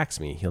he attacks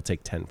me, he'll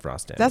take 10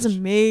 frost damage. That's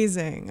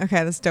amazing.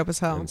 Okay, that's dope as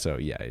hell. And so,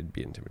 yeah, it'd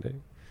be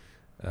intimidating.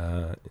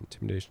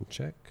 Intimidation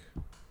check.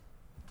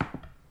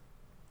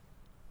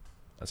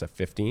 That's a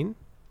 15.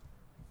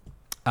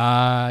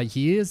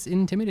 He is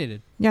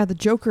intimidated. Yeah, the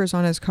Joker's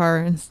on his car,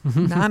 and it's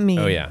not me.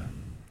 Oh, yeah.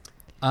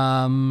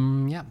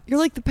 Yeah. You're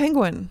like the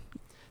penguin.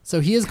 So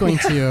he is going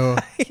to.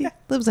 He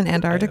lives in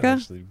Antarctica.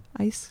 Actually,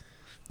 Ice.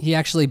 He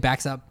actually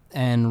backs up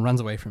and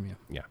runs away from you.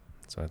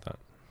 that's what I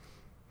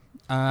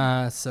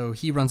thought. So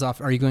he runs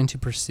off. Are you going to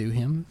pursue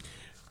him?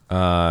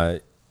 How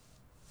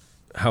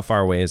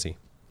far away is he?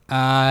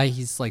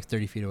 He's like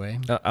 30 feet away.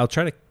 I'll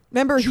try to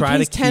Remember, he try to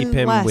pays 10 keep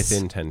him less.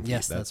 within 10 feet.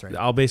 Yes, that's right.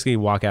 I'll basically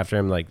walk after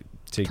him like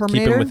to keep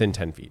Terminator? him within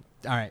 10 feet.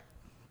 All right.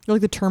 You're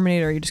like the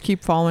Terminator. You just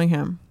keep following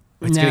him.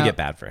 It's going Now- to get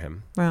bad for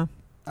him. Wow.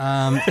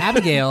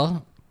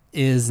 Abigail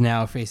is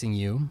now facing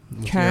you with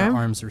your Okay.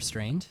 arms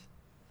restrained.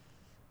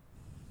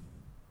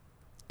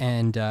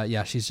 And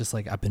yeah, she's just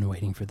like, I've been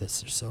waiting for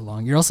this for so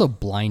long. You're also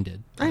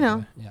blinded. I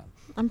know. Yeah.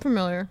 I'm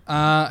familiar.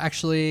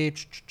 Actually,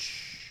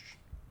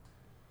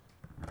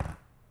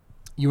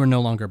 you are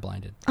no longer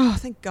blinded. Oh,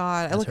 thank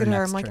God. I That's look her at her.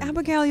 next I'm like, turn.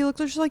 Abigail, you look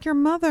just like your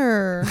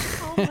mother.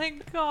 Oh my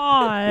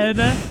god.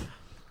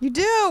 You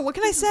do. What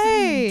can I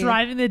say?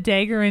 Driving the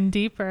dagger in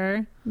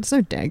deeper. There's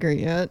no dagger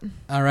yet.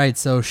 All right,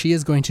 so she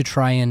is going to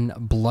try and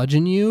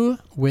bludgeon you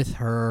with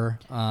her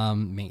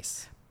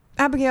mace.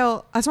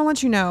 Abigail, I just want to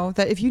let you know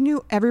that if you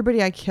knew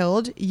everybody I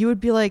killed, you would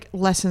be like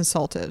less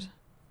insulted.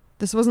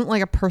 This wasn't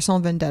like a personal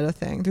vendetta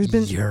thing. There's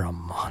been. You're a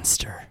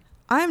monster.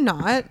 I'm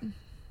not.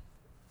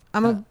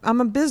 I'm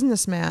a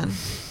businessman.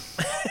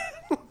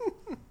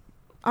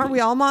 Aren't we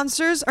all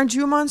monsters? Aren't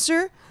you a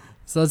monster?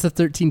 So that's a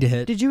 13 to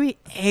hit. Did you eat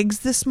eggs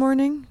this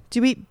morning? Did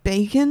you eat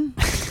bacon?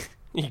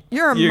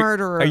 You're a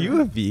murderer. Are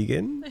you a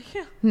vegan?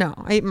 No,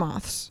 I eat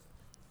moths.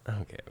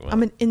 Okay. Well,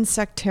 I'm an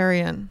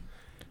insectarian.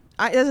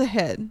 That's a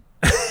hit.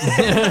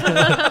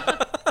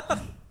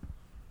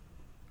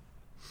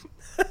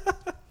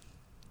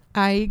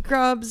 I eat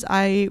grubs.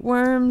 I eat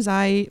worms.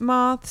 I eat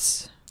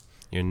moths.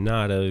 you're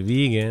not a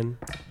vegan.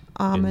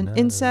 I'm You're an not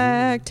a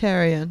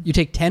insectarian. You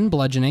take 10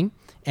 bludgeoning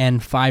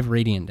and 5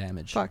 radiant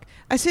damage. Fuck.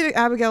 I say to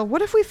Abigail,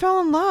 what if we fell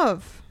in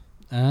love?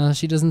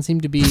 She doesn't seem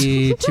to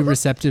be too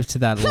receptive to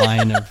that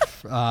line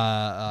of.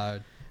 I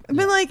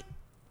mean, like,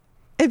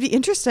 it'd be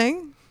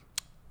interesting.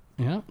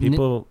 Yeah.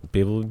 People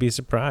would be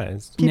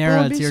surprised. People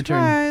Nara, would be it's your turn.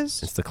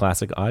 surprised. It's the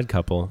classic odd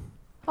couple.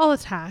 I'll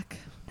attack.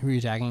 Who are you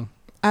attacking?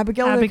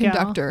 Abigail, the Abigail.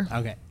 conductor.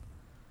 Okay.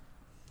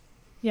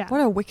 Yeah.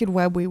 What a wicked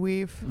web we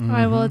weave.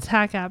 I will Mhm.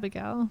 attack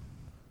Abigail.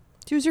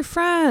 She was your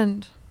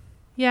friend.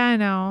 Yeah, I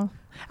know.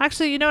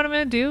 Actually, you know what I'm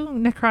going to do?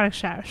 Necrotic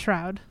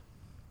shroud.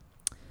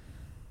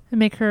 And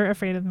make her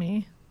afraid of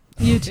me.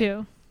 You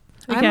too.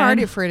 I'm Again.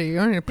 already afraid of you. You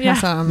don't need to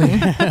pass Yeah. out on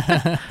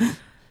me.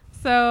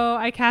 So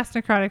I cast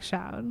Necrotic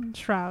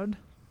Shroud.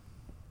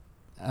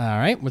 All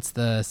right. What's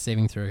the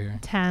saving throw here?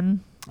 10.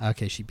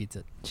 Okay, she beats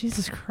it.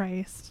 Jesus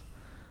Christ.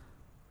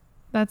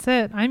 That's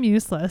it. I'm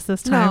useless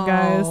this time,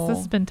 guys. This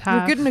has been You're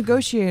tough. good at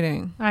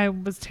negotiating. I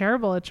was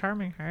terrible at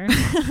charming her.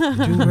 You're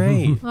doing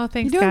great. Oh,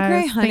 thanks, You're doing guys.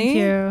 great, honey. Thank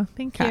you.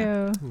 Thank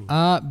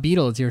Okay. you.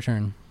 Beetle, it's your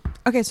turn.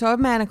 Okay, so I have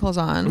manacles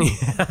on.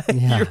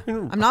 Yeah.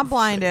 I'm not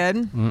blinded.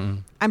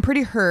 Mm-mm. I'm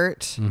pretty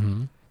hurt.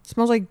 Mm-hmm.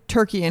 Smells like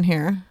turkey in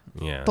here.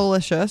 Yeah.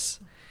 Delicious.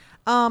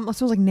 It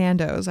smells like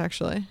Nando's,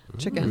 actually.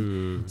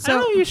 Chicken. Mm. I don't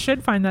know if you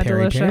should find that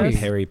Peri delicious.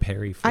 peri.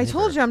 Peri. I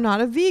told you I'm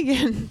not a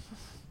vegan.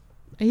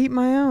 I eat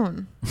my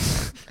own.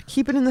 I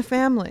keep it in the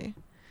family.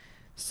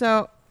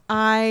 So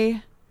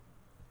I'm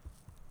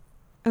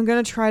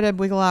going to try to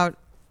wiggle out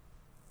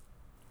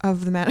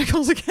of the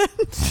manacles again.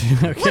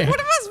 Okay. What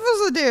am I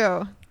supposed to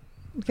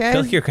do? Okay. I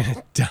feel like you're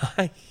gonna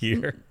die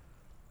here.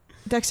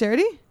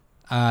 Dexterity?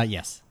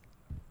 Yes.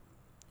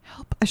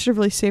 Help. I should have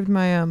really saved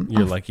my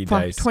Your lucky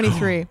dice.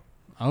 23.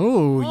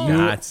 Oh, you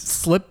That's-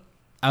 slip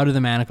out of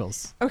the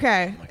manacles.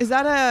 Okay. Is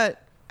that a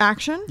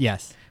action?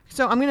 Yes.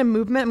 So I'm going to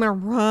movement. I'm going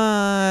to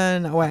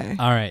run away.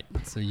 All right.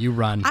 So you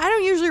run. I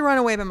don't usually run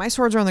away, but my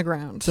swords are on the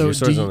ground. So Your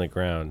sword's do on you- the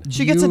ground.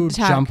 She gets you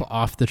attacked. jump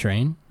off the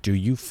train. Do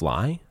you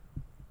fly?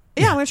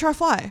 Yeah, I'm going to try to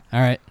fly. All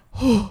right.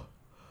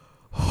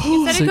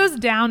 He said So- it goes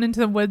down into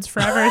the woods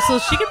forever, so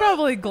she could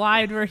probably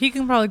glide, or he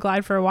can probably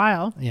glide for a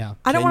while. Yeah.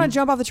 I don't Can want you- to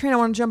jump off the train. I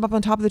want to jump up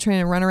on top of the train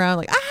and run around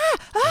like,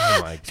 Oh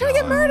my she's trying to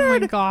get God. murdered. Oh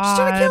my God. She's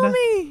trying to kill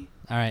me.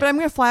 All right. But I'm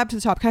going to fly up to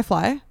the top. Can I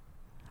fly?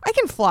 I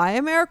can fly.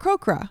 I'm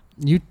Aarakocra.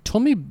 You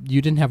told me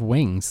you didn't have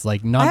wings.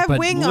 Like not I have but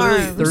wing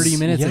literally arms. 30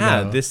 minutes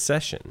yeah, ago. this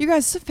session. You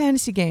guys, it's a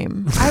fantasy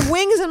game. I have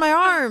wings in my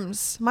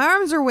arms. My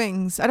arms are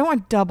wings. I don't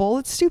want double.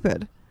 It's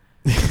stupid.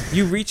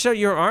 You reached out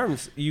your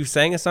arms. You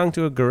sang a song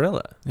to a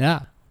gorilla.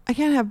 Yeah. I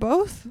can't have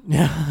both.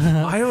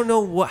 I don't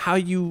know how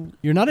you.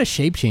 You're not a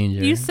shape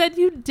changer. You said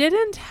you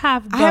didn't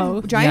have both. I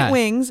have giant Yeah.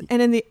 wings,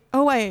 and in the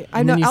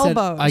I know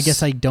elbows. I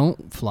guess I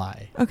don't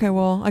fly. Okay,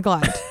 well, I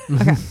glide.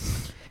 Okay.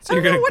 So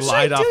you're gonna what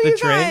glide should I off do, the you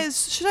train?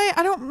 guys? Should I?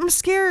 I'm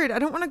scared. I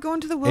don't want to go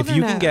into the wilderness. If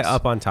you can get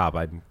up on top,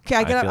 Okay,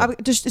 I get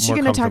up. Is she more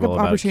gonna attack an comfortable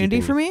about opportunity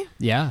keeping- for me?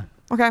 Yeah.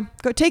 Okay,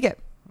 go take it.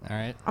 All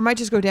right. I might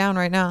just go down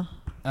right now.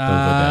 go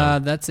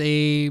down. That's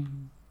a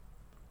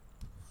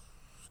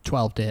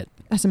 12 to hit.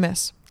 That's a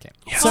miss. Okay.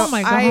 So Oh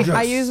my I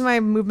God. use my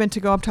movement to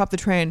go up top the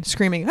train,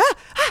 screaming.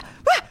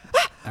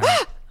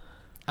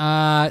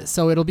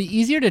 So it'll be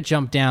easier to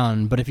jump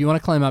down, but if you want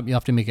to climb up, you'll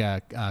have to make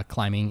a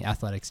climbing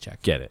athletics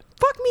check. Get it.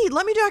 Fuck me.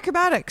 Let me do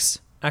acrobatics.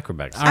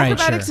 Acrobatics. All right,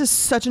 Acrobatics sure. is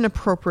such an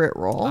appropriate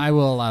role. I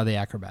will allow the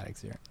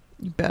acrobatics here.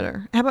 You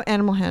better. How about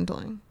animal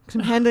handling?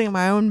 Because I'm handling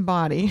my own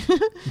body.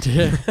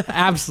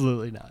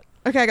 Absolutely not.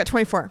 Okay, I got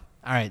 24.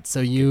 All right, so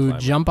you Climb.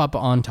 jump up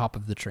on top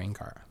of the train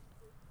car.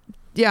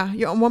 Yeah,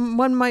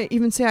 one might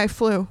even say I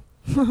flew.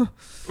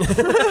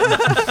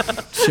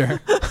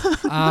 Sure.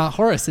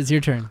 Horace, it's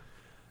your turn.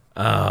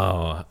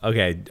 Oh,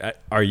 okay.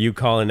 Are you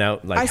calling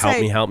out like I help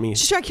say, me, help me?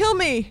 She's trying to kill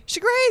me.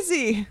 She's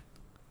crazy.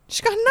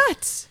 She got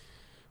nuts.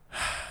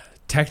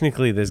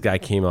 Technically, this guy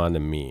came on to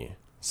me.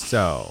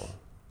 So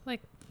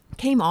Like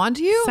Came on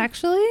to you?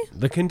 sexually?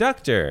 the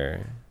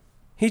conductor,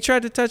 he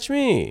tried to touch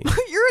me.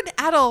 You're an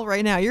adult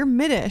right now. You're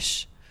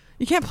mid-ish.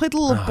 You can't play the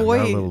Oh, little I'm boy,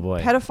 not a little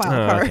boy.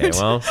 pedophile card. Okay,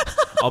 well,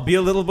 I'll be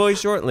a little boy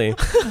shortly. All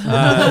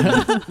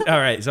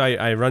right, so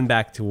I run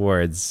back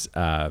towards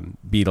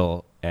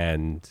Beetle,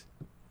 and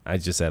I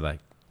just said, like,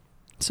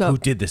 So who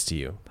did this to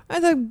you?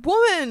 the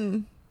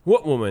woman,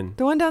 What woman?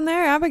 the one down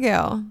there,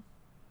 Abigail.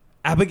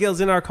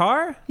 Abigail's in our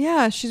car?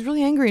 Yeah, she's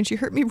really angry and she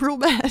hurt me real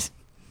bad.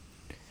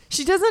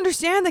 She doesn't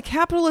understand that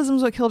capitalism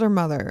is what killed her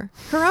mother.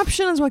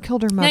 Corruption is what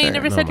killed her No, mother. you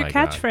never Oh said my your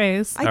God.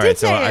 catchway. I All did right,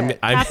 so say I'm it.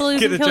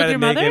 Capitalism gonna killed try to your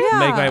make, mother? make Yeah.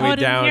 my Oh, way I didn't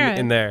down hear it.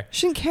 in there.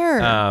 She didn't care.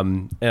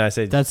 And I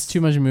said, That's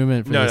too much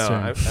movement for no, this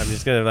turn. I'm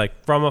just gonna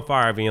like from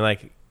afar being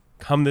like,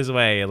 come this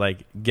way, like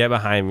get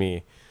behind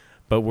me.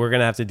 But we're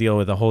gonna have to deal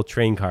with a whole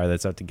train car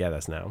that's out to get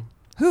us now.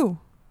 Who?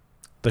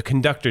 The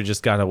conductor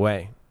just got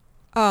away.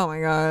 Oh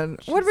my god.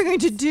 What are we going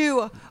to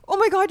do? Oh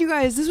my god, you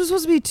guys. This was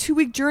supposed to be a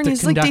 2-week journey. The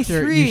It's like day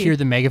conductor, 3. you hear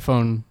the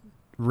megaphone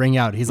ring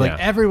out. He's like, Yeah.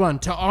 everyone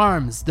to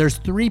arms. There's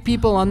 3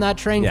 people on that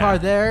train Yeah. car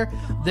there.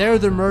 They're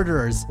the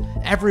murderers.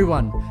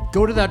 Everyone,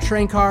 go to that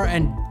train car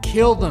and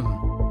kill them.